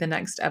 which will be the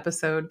next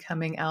episode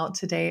coming out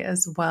today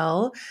as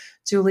well.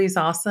 Julie's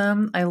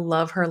awesome. I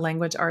love her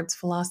language arts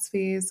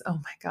philosophies. Oh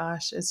my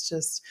gosh, it's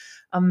just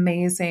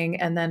amazing.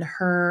 And then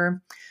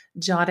her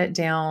jot it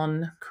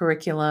down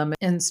curriculum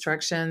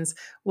instructions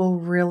will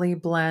really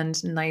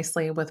blend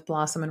nicely with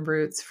Blossom and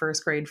Roots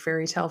first grade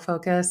fairy tale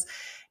focus.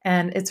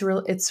 And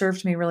it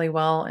served me really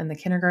well in the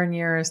kindergarten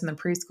years and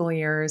the preschool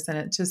years.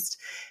 And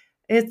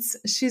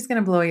she's going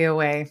to blow you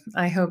away.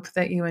 I hope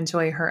that you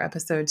enjoy her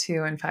episode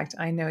too. In fact,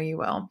 I know you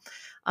will.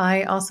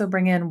 I also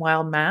bring in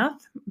wild math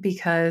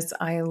because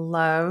I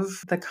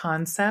love the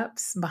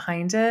concepts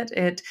behind it.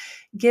 It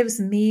gives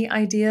me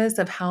ideas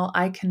of how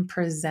I can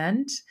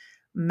present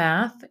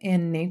math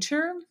in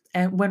nature.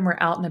 And when we're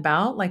out and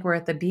about, like we're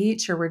at the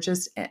beach or we're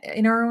just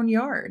in our own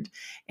yard,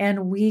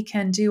 and we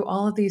can do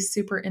all of these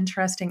super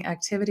interesting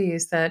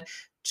activities that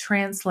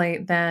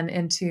translate then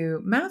into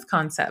math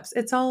concepts.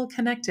 It's all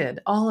connected,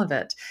 all of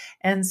it.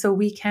 And so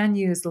we can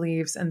use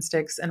leaves and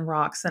sticks and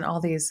rocks and all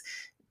these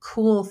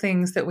cool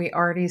things that we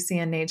already see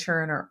in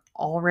nature and are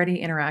already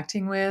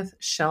interacting with,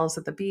 shells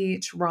at the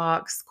beach,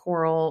 rocks,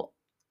 coral,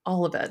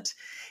 all of it,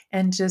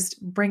 and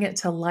just bring it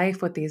to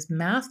life with these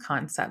math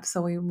concepts.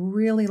 So we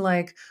really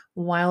like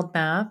wild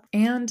math.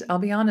 And I'll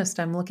be honest,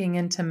 I'm looking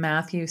into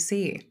Math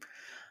UC.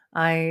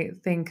 I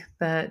think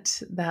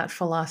that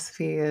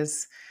philosophy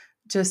is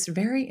just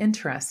very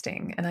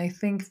interesting. And I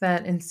think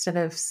that instead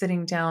of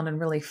sitting down and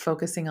really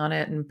focusing on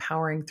it and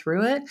powering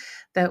through it,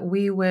 that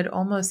we would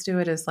almost do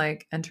it as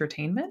like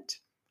entertainment.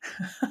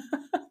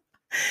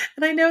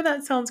 And I know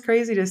that sounds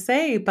crazy to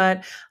say,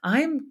 but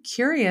I'm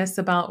curious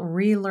about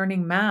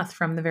relearning math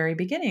from the very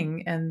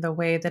beginning and the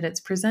way that it's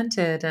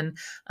presented and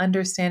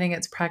understanding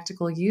its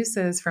practical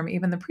uses from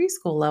even the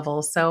preschool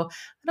level. So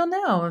I don't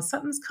know,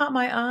 something's caught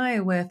my eye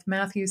with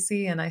Math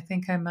UC, and I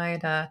think I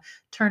might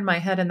turn my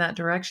head in that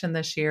direction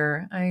this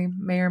year. I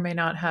may or may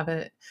not have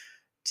it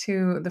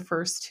to the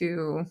first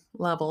two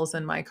levels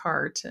in my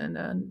cart and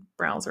a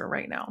browser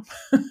right now.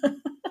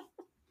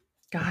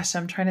 Gosh,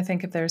 I'm trying to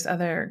think if there's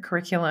other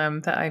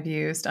curriculum that I've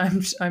used.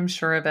 I'm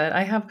sure of it.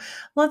 I have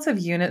lots of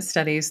unit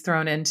studies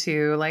thrown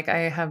into, like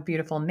I have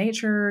beautiful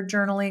nature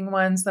journaling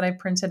ones that I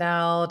printed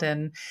out,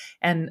 and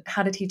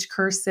how to teach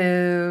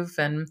cursive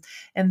and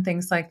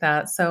things like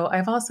that. So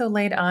I've also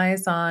laid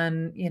eyes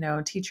on,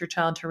 teach your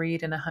child to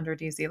read in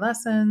 100 easy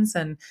lessons,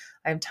 and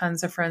I have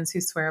tons of friends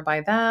who swear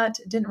by that.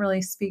 It didn't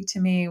really speak to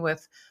me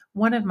with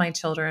one of my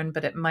children,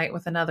 but it might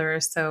with another.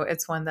 So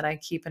it's one that I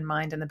keep in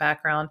mind in the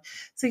background.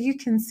 So you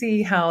can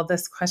see how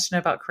this question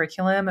about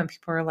curriculum, and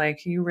people are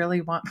like, you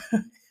really want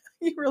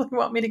you really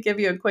want me to give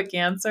you a quick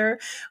answer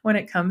when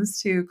it comes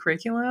to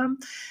curriculum?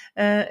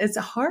 It's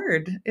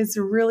hard. It's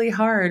really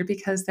hard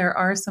because there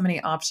are so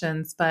many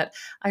options. But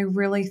I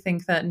really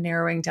think that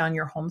narrowing down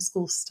your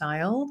homeschool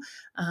style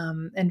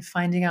and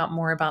finding out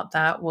more about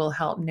that will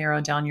help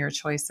narrow down your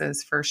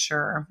choices for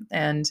sure.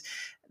 And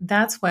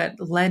that's what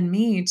led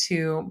me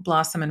to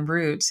Blossom and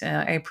Root.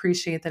 I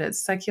appreciate that it's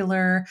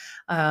secular,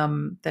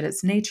 that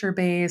it's nature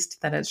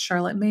based, that it's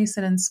Charlotte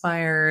Mason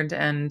inspired.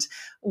 And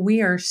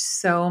we are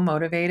so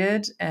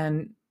motivated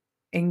and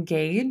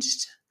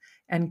engaged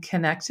and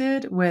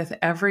connected with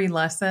every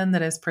lesson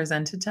that is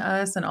presented to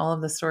us and all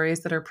of the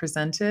stories that are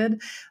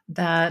presented,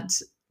 that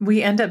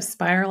we end up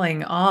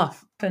spiraling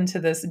off into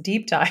this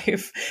deep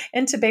dive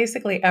into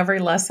basically every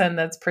lesson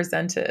that's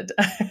presented.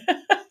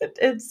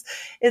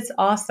 It's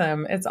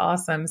awesome. It's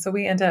awesome. So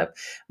we end up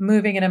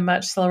moving at a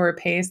much slower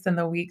pace than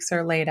the weeks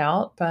are laid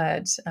out,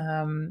 but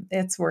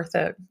it's worth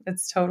it.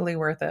 It's totally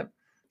worth it.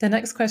 The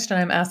next question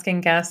I'm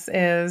asking guests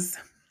is,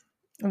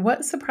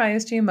 what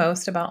surprised you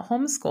most about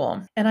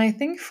homeschool? And I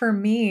think for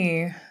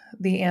me,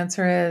 the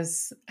answer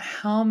is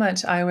how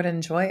much I would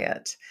enjoy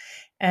it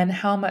and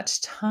how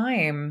much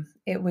time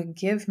it would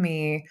give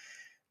me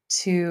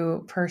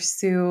to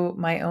pursue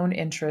my own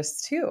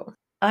interests too.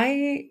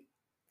 I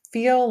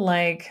feel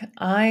like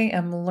I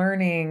am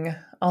learning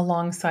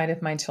alongside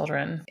of my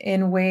children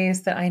in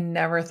ways that I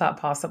never thought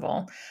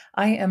possible.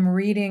 I am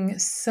reading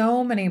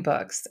so many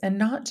books, and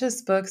not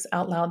just books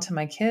out loud to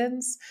my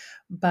kids,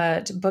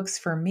 but books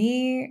for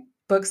me,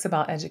 books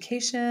about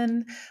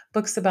education,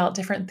 books about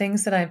different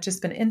things that I've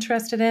just been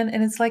interested in.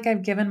 And it's like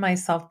I've given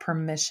myself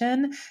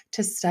permission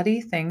to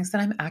study things that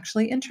I'm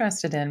actually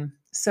interested in.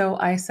 So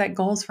I set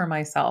goals for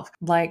myself,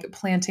 like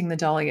planting the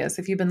dahlias.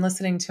 If you've been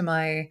listening to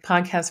my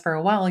podcast for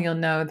a while, you'll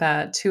know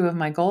that two of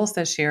my goals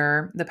this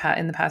year,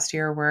 in the past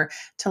year, were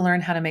to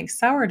learn how to make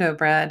sourdough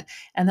bread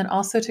and then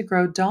also to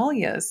grow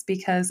dahlias,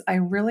 because I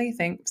really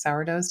think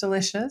sourdough is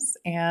delicious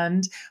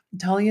and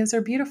dahlias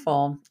are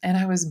beautiful. And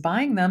I was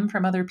buying them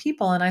from other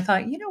people, and I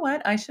thought, you know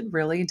what? I should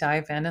really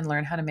dive in and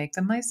learn how to make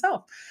them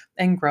myself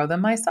and grow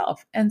them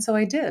myself. And so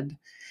I did.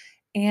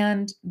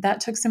 And that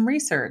took some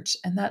research,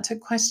 and that took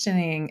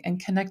questioning and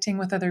connecting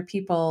with other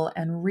people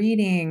and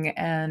reading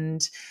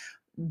and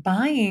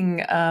buying,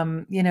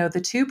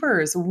 the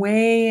tubers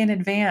way in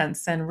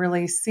advance and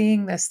really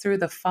seeing this through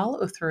the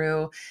follow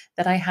through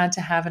that I had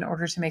to have in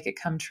order to make it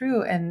come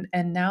true. And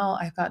now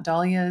I've got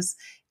dahlias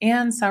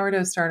and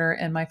sourdough starter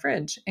in my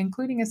fridge,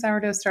 including a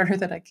sourdough starter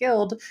that I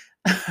killed.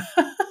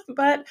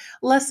 But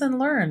lesson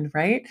learned,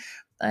 right?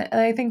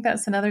 I think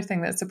that's another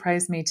thing that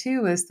surprised me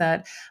too is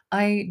that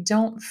I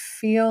don't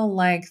feel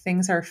like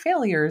things are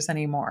failures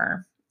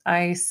anymore.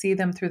 I see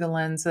them through the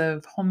lens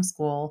of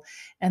homeschool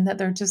and that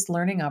they're just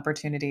learning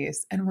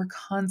opportunities. And we're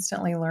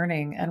constantly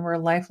learning and we're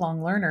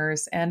lifelong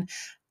learners. And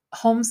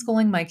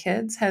homeschooling my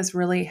kids has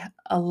really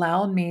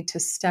allowed me to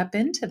step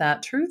into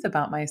that truth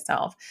about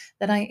myself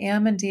that I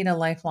am indeed a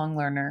lifelong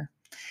learner.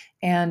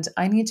 And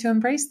I need to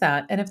embrace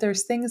that. And if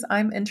there's things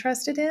I'm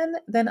interested in,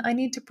 then I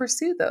need to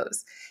pursue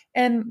those.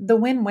 And the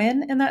win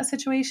win in that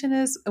situation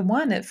is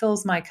one, it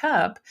fills my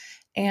cup.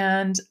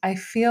 And I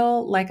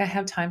feel like I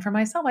have time for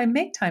myself. I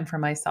make time for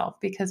myself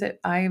because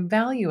I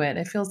value it.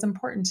 It feels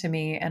important to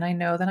me. And I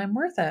know that I'm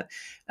worth it.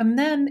 And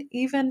then,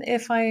 even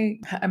if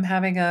am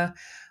having a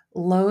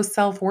low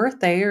self worth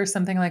day or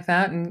something like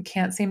that and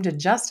can't seem to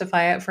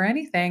justify it for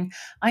anything,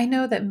 I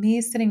know that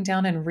me sitting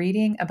down and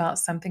reading about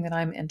something that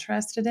I'm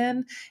interested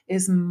in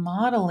is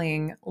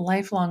modeling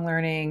lifelong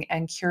learning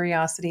and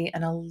curiosity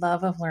and a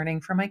love of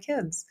learning for my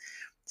kids.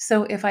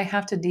 So if I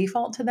have to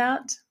default to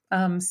that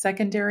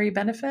secondary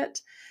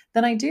benefit,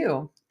 then I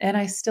do. And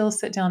I still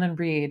sit down and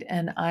read,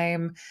 and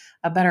I'm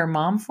a better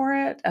mom for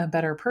it, a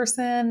better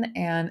person,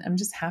 and I'm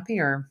just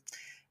happier.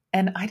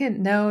 And I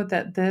didn't know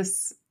that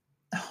this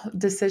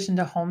decision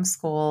to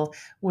homeschool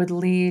would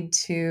lead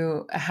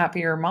to a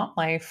happier mom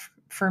life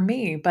for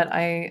me, but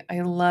I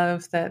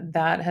love that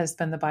that has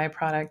been the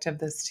byproduct of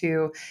this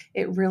too.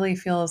 It really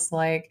feels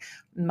like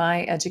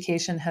my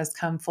education has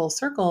come full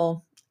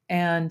circle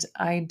and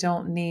I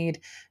don't need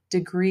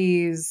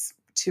degrees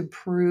to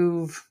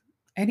prove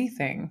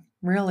anything,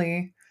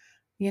 really.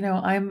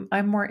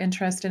 I'm more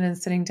interested in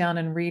sitting down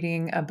and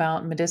reading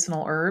about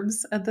medicinal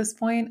herbs at this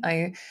point.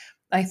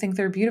 I think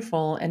they're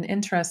beautiful and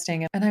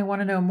interesting, and I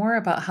want to know more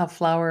about how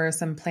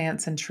flowers and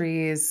plants and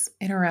trees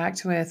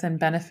interact with and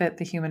benefit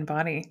the human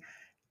body.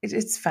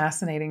 It's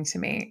fascinating to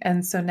me.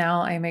 And so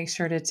now I make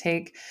sure to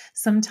take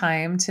some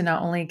time to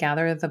not only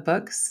gather the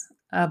books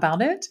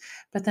about it,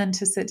 but then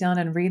to sit down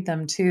and read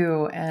them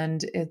too.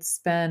 And it's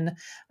been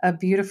a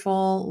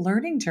beautiful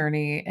learning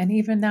journey. And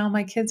even now,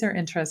 my kids are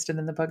interested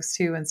in the books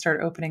too and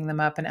start opening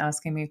them up and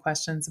asking me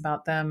questions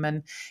about them.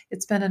 And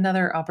it's been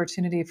another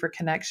opportunity for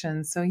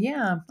connection. So,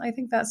 yeah, I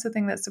think that's the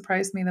thing that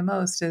surprised me the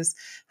most is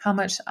how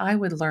much I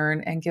would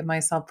learn and give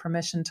myself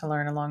permission to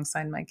learn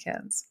alongside my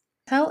kids.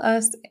 Tell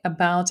us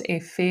about a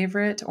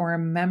favorite or a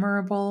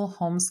memorable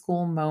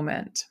homeschool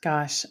moment.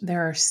 Gosh,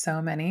 there are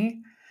so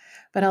many,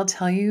 but I'll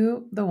tell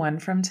you the one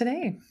from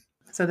today.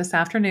 So this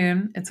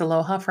afternoon, it's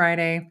Aloha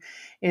Friday.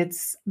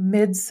 It's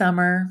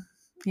midsummer,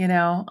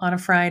 on a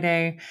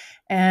Friday.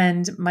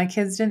 And my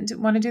kids didn't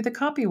want to do the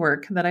copy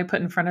work that I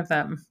put in front of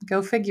them.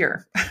 Go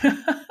figure.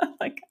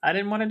 Like, I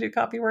didn't want to do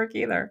copy work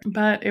either.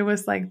 But it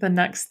was like the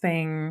next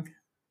thing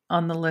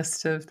on the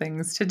list of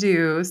things to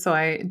do. So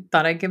I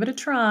thought I'd give it a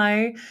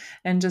try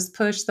and just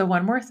push the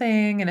one more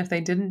thing. And if they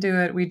didn't do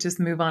it, we'd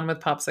just move on with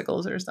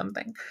popsicles or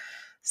something.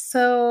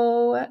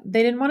 So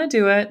they didn't want to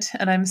do it.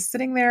 And I'm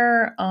sitting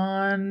there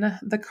on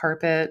the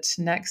carpet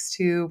next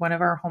to one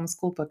of our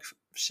homeschool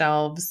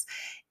bookshelves.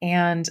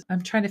 And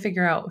I'm trying to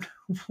figure out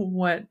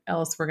what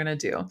else we're going to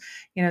do.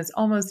 It's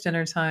almost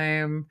dinner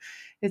time.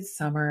 It's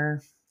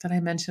summer. Did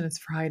I mention it's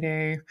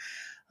Friday?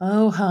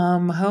 Oh,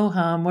 hum, ho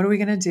hum. What are we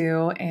going to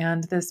do?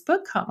 And this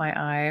book caught my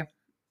eye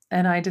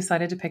and I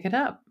decided to pick it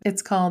up.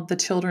 It's called The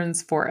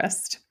Children's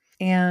Forest.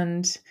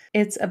 And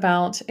it's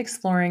about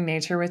exploring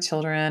nature with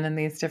children and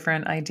these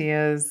different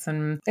ideas.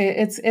 And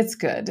it's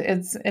good.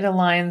 It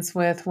aligns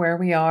with where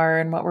we are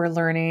and what we're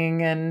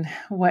learning and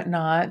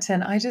whatnot.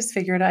 And I just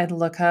figured I'd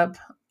look up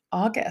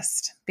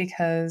August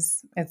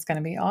because it's going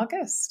to be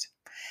August.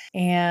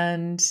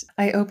 And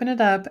I open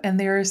it up, and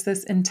there's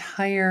this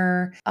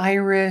entire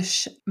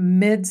Irish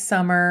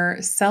midsummer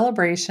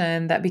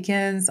celebration that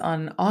begins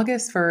on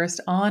August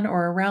 1st, on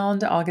or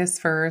around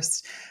August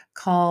 1st,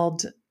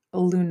 called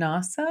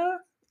Lunasa.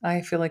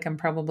 I feel like I'm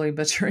probably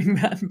butchering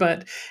that,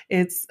 but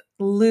it's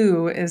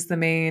Lugh is the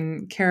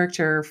main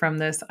character from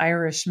this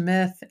Irish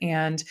myth.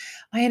 And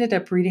I ended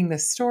up reading the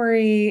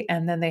story,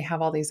 and then they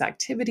have all these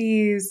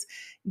activities,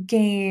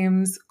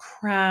 games,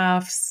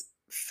 crafts,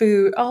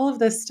 food, all of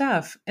this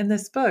stuff in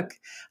this book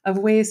of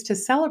ways to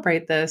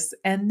celebrate this.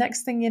 And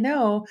next thing you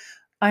know,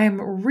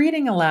 I'm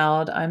reading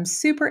aloud. I'm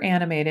super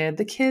animated.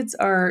 The kids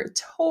are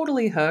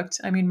totally hooked.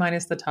 I mean,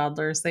 minus the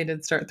toddlers. They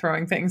did start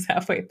throwing things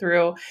halfway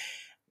through.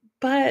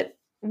 But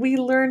We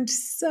learned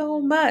so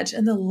much,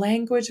 and the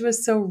language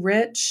was so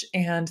rich,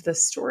 and the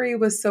story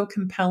was so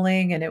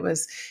compelling, and it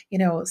was,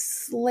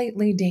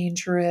 slightly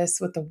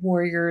dangerous with the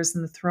warriors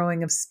and the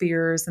throwing of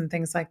spears and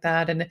things like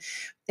that. And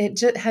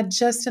it had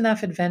just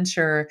enough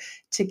adventure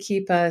to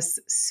keep us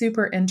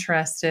super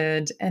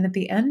interested. And at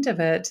the end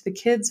of it, the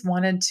kids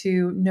wanted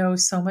to know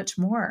so much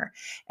more.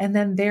 And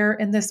then there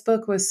in this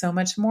book was so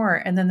much more.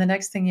 And then the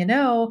next thing you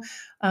know,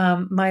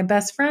 my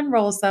best friend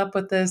rolls up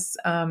with this.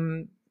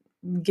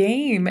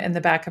 Game in the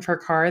back of her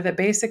car that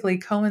basically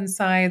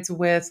coincides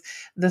with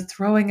the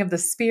throwing of the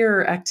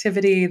spear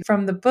activity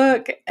from the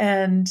book.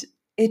 And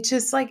it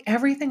just like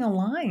everything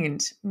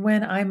aligned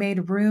when I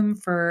made room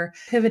for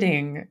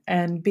pivoting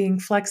and being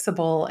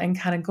flexible and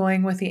kind of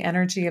going with the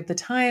energy of the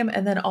time.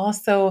 And then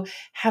also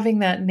having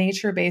that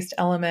nature based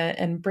element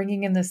and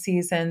bringing in the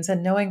seasons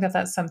and knowing that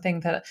that's something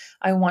that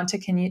I want to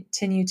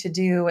continue to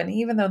do. And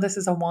even though this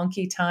is a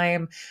wonky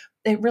time,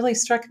 it really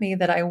struck me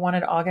that I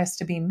wanted August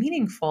to be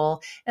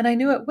meaningful. And I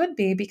knew it would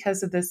be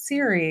because of this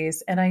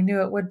series. And I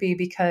knew it would be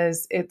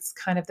because it's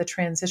kind of the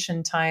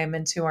transition time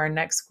into our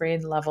next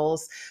grade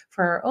levels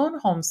for our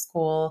own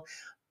homeschool.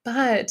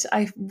 But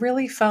I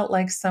really felt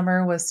like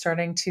summer was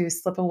starting to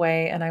slip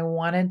away, and I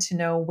wanted to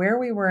know where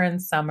we were in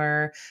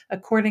summer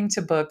according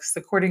to books,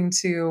 according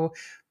to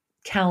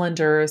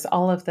calendars,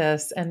 all of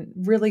this, and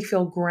really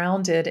feel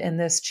grounded in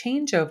this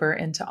changeover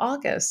into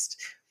August.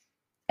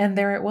 And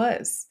there it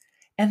was.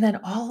 And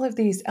then all of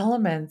these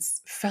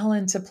elements fell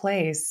into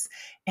place.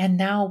 And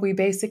now we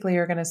basically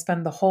are going to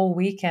spend the whole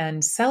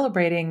weekend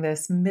celebrating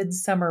this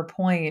midsummer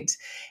point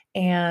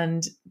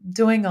and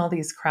doing all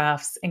these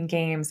crafts and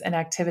games and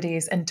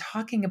activities and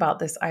talking about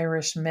this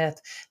Irish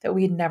myth that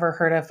we'd never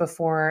heard of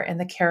before and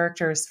the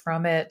characters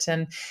from it.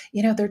 And,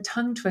 they're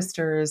tongue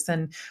twisters,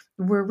 and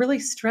we're really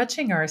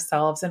stretching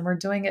ourselves and we're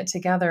doing it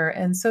together.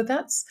 And so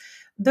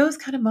those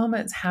kind of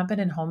moments happen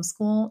in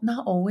homeschool,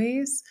 not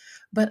always,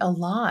 but a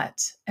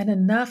lot, and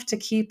enough to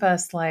keep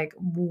us like,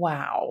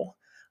 wow,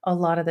 a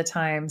lot of the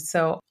time.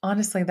 So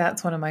honestly,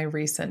 that's one of my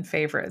recent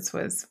favorites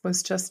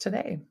was just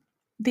today.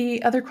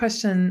 The other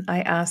question I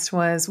asked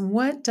was,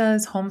 what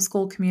does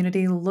homeschool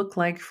community look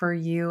like for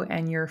you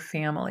and your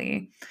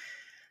family?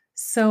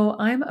 So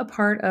I'm a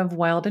part of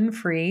Wild and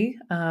Free.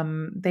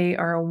 They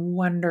are a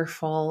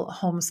wonderful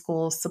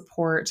homeschool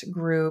support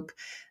group.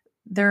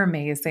 They're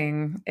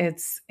amazing.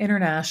 It's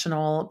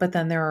international, but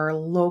then there are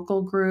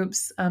local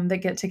groups that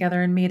get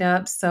together and meet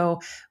up. So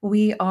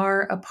we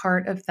are a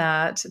part of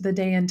that. The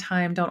day and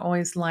time don't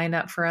always line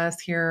up for us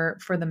here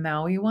for the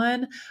Maui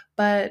one,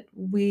 but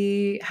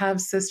we have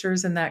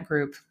sisters in that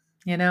group.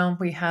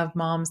 We have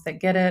moms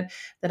that get it,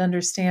 that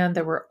understand,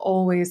 that we're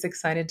always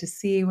excited to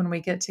see when we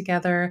get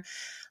together.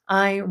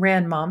 I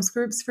ran moms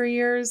groups for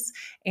years.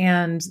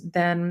 And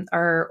then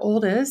our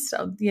oldest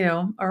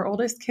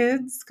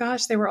kids,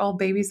 gosh, they were all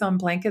babies on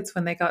blankets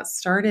when they got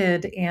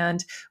started.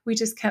 And we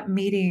just kept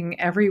meeting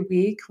every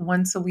week,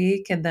 once a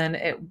week. And then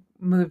it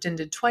moved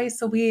into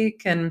twice a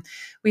week. And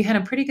we had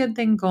a pretty good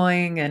thing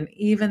going. And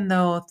even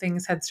though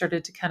things had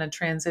started to kind of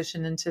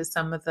transition into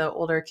some of the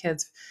older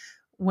kids,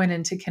 went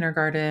into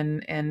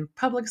kindergarten in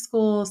public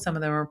school, some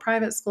of them are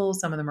private schools,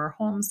 some of them are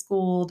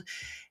homeschooled,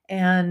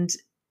 and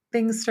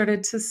things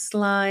started to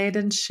slide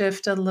and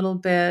shift a little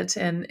bit.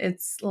 And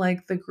it's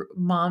like the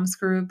moms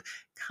group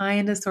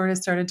kind of sort of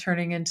started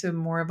turning into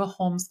more of a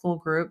homeschool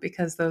group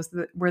because those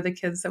were the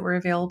kids that were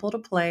available to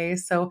play.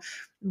 So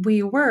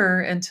we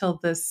were, until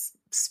this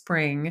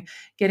spring,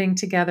 getting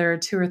together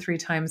 2 or 3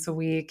 times a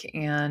week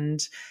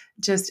and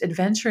just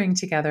adventuring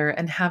together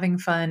and having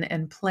fun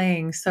and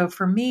playing. So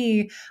for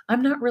me,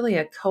 I'm not really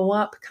a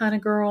co-op kind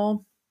of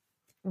girl.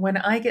 When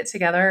I get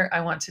together, I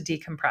want to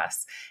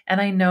decompress.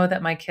 And I know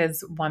that my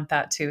kids want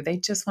that too. They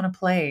just want to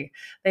play.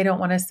 They don't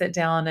want to sit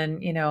down and,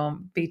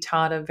 be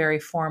taught a very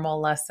formal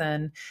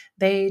lesson.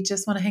 They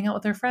just want to hang out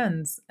with their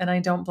friends. And I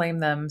don't blame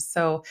them.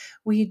 So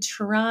we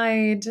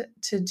tried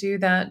to do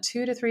that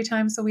 2 to 3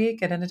 times a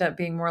week. It ended up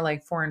being more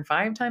like 4 and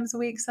 5 times a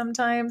week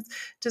sometimes,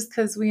 just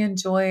because we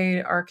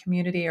enjoy our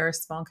community, our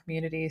small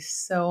community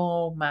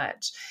so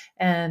much.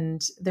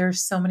 And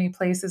there's so many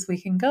places we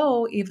can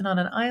go, even on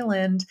an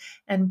island,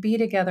 and be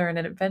together and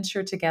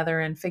adventure together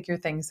and figure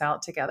things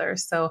out together.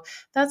 So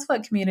that's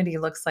what community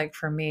looks like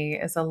for me,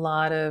 is a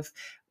lot of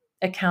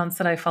accounts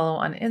that I follow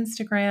on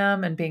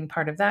Instagram and being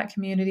part of that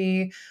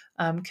community,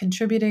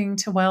 contributing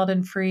to Wild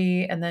and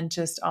Free, and then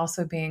just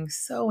also being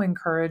so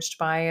encouraged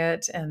by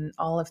it and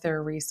all of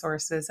their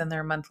resources and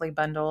their monthly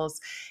bundles.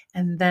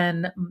 And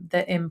then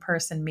the in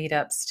person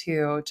meetups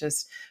too,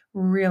 just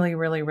really,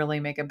 really, really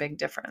make a big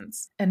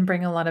difference and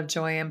bring a lot of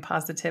joy and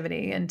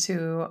positivity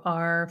into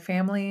our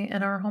family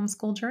and our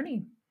homeschool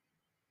journey.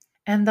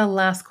 And the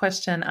last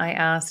question I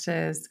asked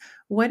is,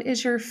 what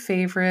is your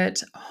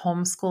favorite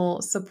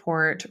homeschool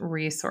support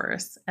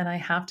resource? And I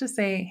have to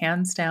say,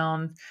 hands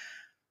down,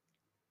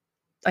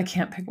 I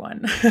can't pick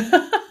one.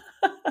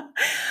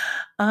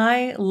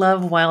 I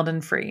love Wild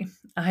and Free.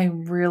 I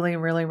really,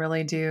 really,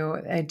 really do.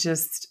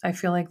 I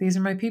feel like these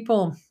are my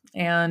people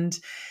and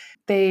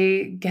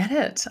they get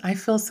it. I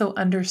feel so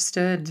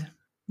understood.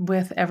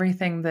 with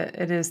everything that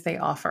it is they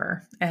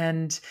offer.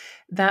 And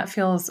that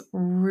feels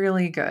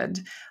really good.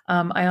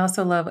 I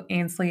also love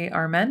Ainsley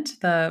Arment,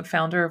 the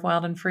founder of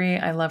Wild and Free.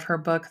 I love her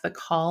book, The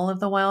Call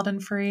of the Wild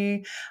and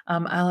Free.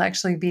 I'll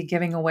actually be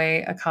giving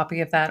away a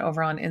copy of that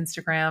over on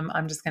Instagram.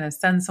 I'm just going to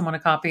send someone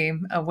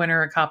a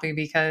winner a copy,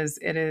 because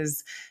it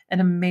is an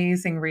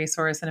amazing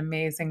resource, an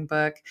amazing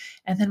book.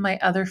 And then my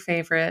other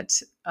favorite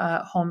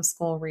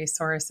homeschool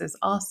resource is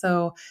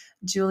also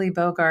Julie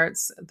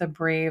Bogart's The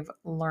Brave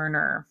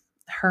Learner.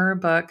 Her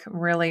book,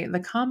 really, the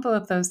combo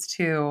of those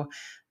two,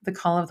 The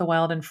Call of the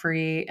Wild and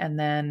Free and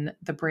then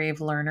The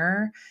Brave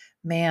Learner,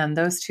 man,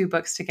 those two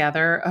books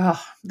together,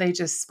 oh, they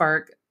just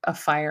spark a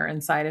fire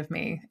inside of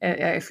me.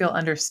 I feel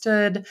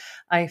understood.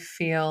 I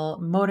feel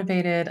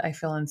motivated. I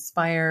feel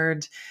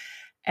inspired.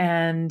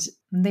 And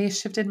they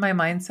shifted my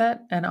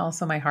mindset and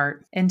also my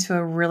heart into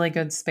a really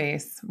good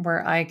space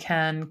where I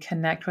can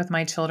connect with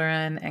my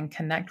children and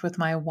connect with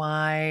my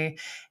why.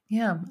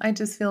 Yeah, I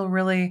just feel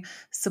really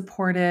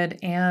supported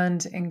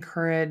and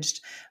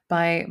encouraged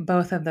by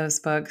both of those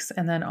books,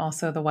 and then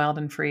also the Wild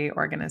and Free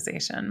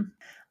organization.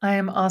 I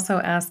am also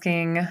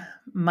asking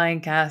my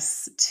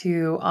guests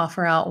to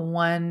offer out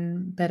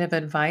one bit of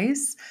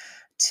advice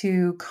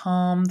to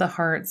calm the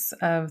hearts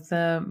of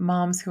the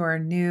moms who are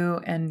new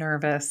and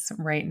nervous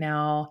right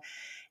now.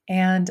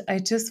 And I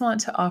just want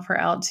to offer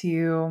out to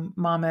you,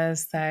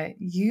 mamas, that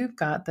you've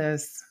got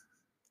this.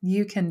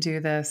 You can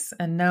do this.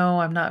 And no,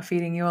 I'm not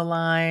feeding you a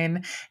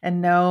line.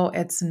 And no,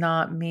 it's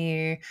not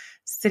me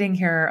sitting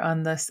here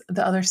on the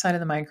other side of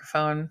the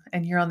microphone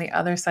and you're on the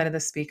other side of the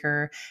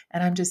speaker.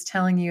 And I'm just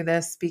telling you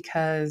this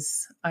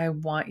because I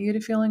want you to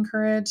feel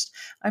encouraged.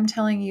 I'm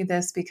telling you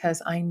this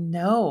because I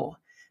know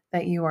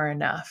that you are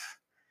enough.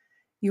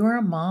 You are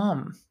a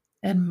mom,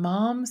 and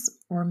moms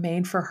were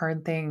made for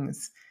hard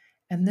things.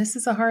 And this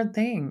is a hard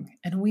thing,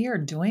 and we are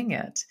doing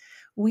it.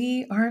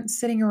 We aren't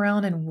sitting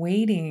around and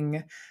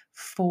waiting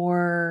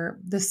for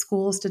the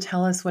schools to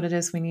tell us what it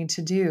is we need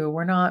to do.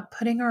 We're not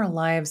putting our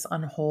lives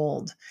on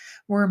hold.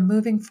 We're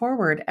moving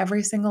forward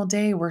every single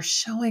day. We're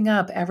showing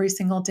up every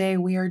single day.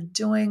 We are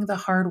doing the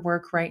hard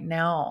work right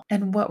now.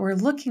 And what we're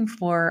looking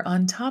for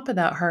on top of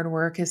that hard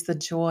work is the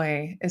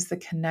joy, is the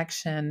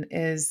connection,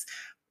 is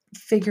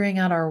figuring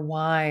out our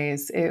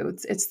whys.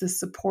 It's the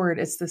support,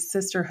 it's the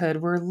sisterhood.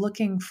 We're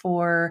looking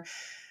for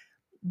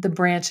the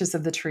branches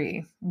of the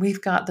tree. We've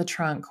got the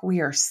trunk. We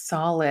are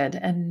solid.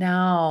 And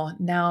now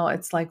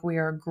it's like we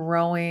are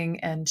growing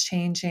and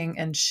changing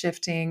and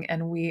shifting,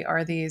 and we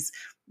are these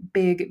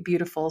big,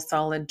 beautiful,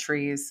 solid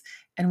trees.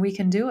 And we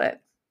can do it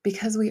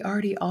because we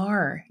already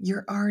are.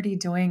 You're already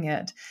doing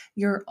it.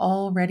 You're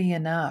already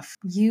enough.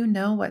 You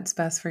know what's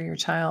best for your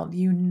child.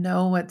 You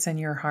know what's in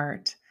your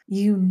heart.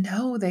 You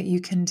know that you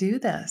can do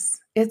this.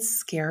 It's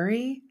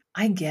scary.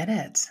 I get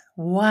it.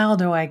 Wow,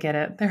 do I get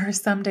it. There are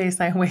some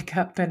days I wake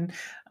up and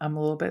I'm a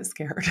little bit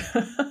scared.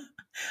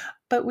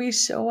 But we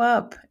show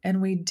up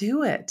and we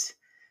do it.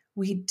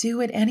 We do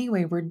it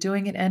anyway. We're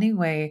doing it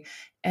anyway.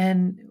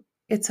 And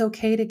it's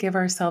okay to give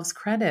ourselves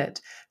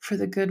credit for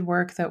the good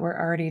work that we're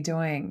already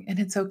doing. And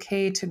it's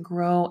okay to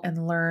grow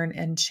and learn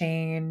and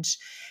change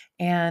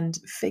and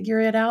figure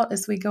it out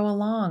as we go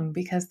along,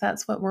 because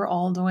that's what we're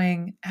all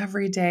doing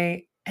every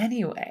day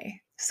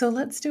anyway. So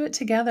let's do it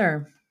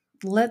together.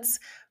 Let's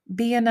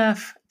be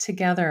enough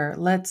together.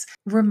 Let's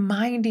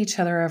remind each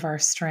other of our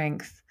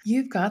strength.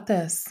 You've got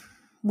this.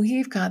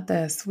 We've got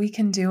this. We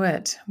can do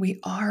it. We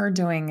are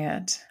doing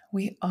it.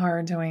 We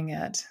are doing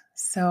it.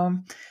 So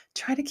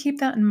try to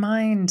keep that in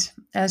mind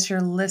as you're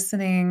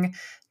listening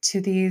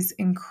to these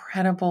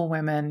incredible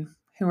women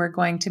who are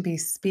going to be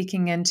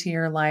speaking into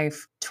your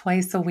life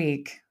twice a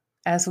week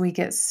as we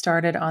get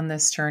started on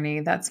this journey.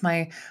 That's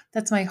my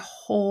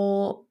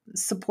whole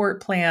support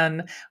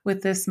plan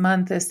with this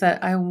month, is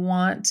that I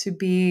want to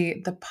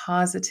be the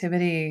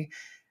positivity.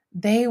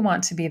 They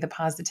want to be the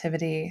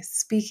positivity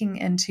speaking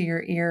into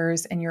your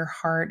ears and your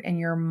heart and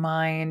your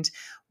mind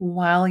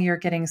while you're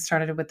getting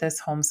started with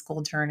this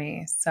homeschool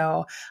journey.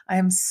 So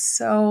I'm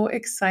so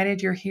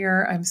excited you're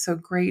here. I'm so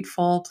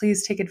grateful.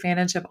 Please take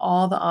advantage of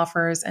all the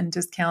offers and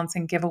discounts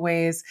and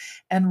giveaways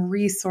and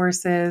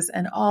resources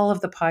and all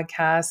of the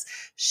podcasts.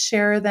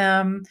 Share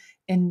them,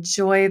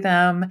 enjoy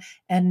them,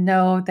 and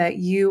know that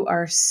you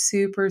are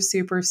super,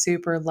 super,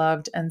 super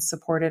loved and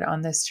supported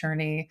on this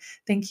journey.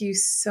 Thank you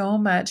so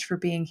much for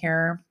being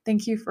here.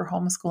 Thank you for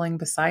homeschooling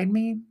beside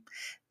me.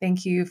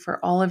 Thank you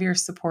for all of your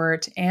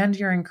support and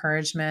your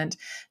encouragement.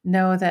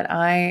 Know that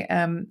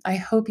I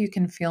hope you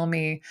can feel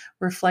me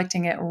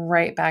reflecting it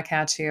right back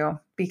at you,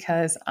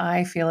 because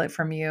I feel it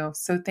from you.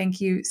 So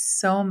thank you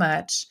so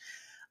much.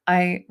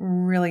 I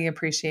really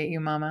appreciate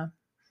you, Mama.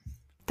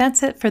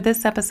 That's it for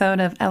this episode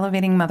of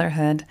Elevating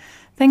Motherhood.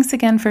 Thanks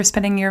again for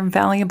spending your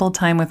valuable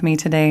time with me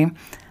today.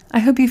 I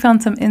hope you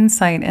found some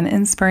insight and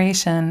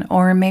inspiration,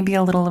 or maybe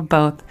a little of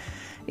both.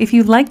 If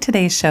you liked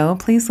today's show,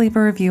 please leave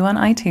a review on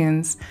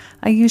iTunes.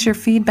 I use your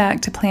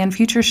feedback to plan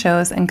future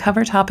shows and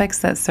cover topics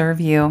that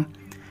serve you.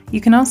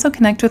 You can also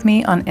connect with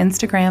me on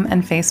Instagram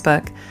and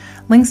Facebook.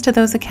 Links to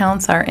those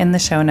accounts are in the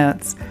show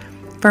notes.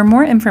 For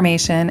more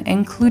information,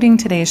 including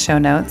today's show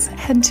notes,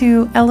 head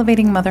to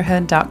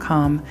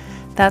elevatingmotherhood.com.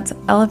 That's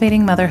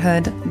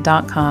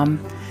elevatingmotherhood.com.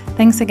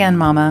 Thanks again,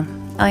 Mama.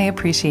 I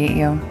appreciate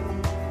you.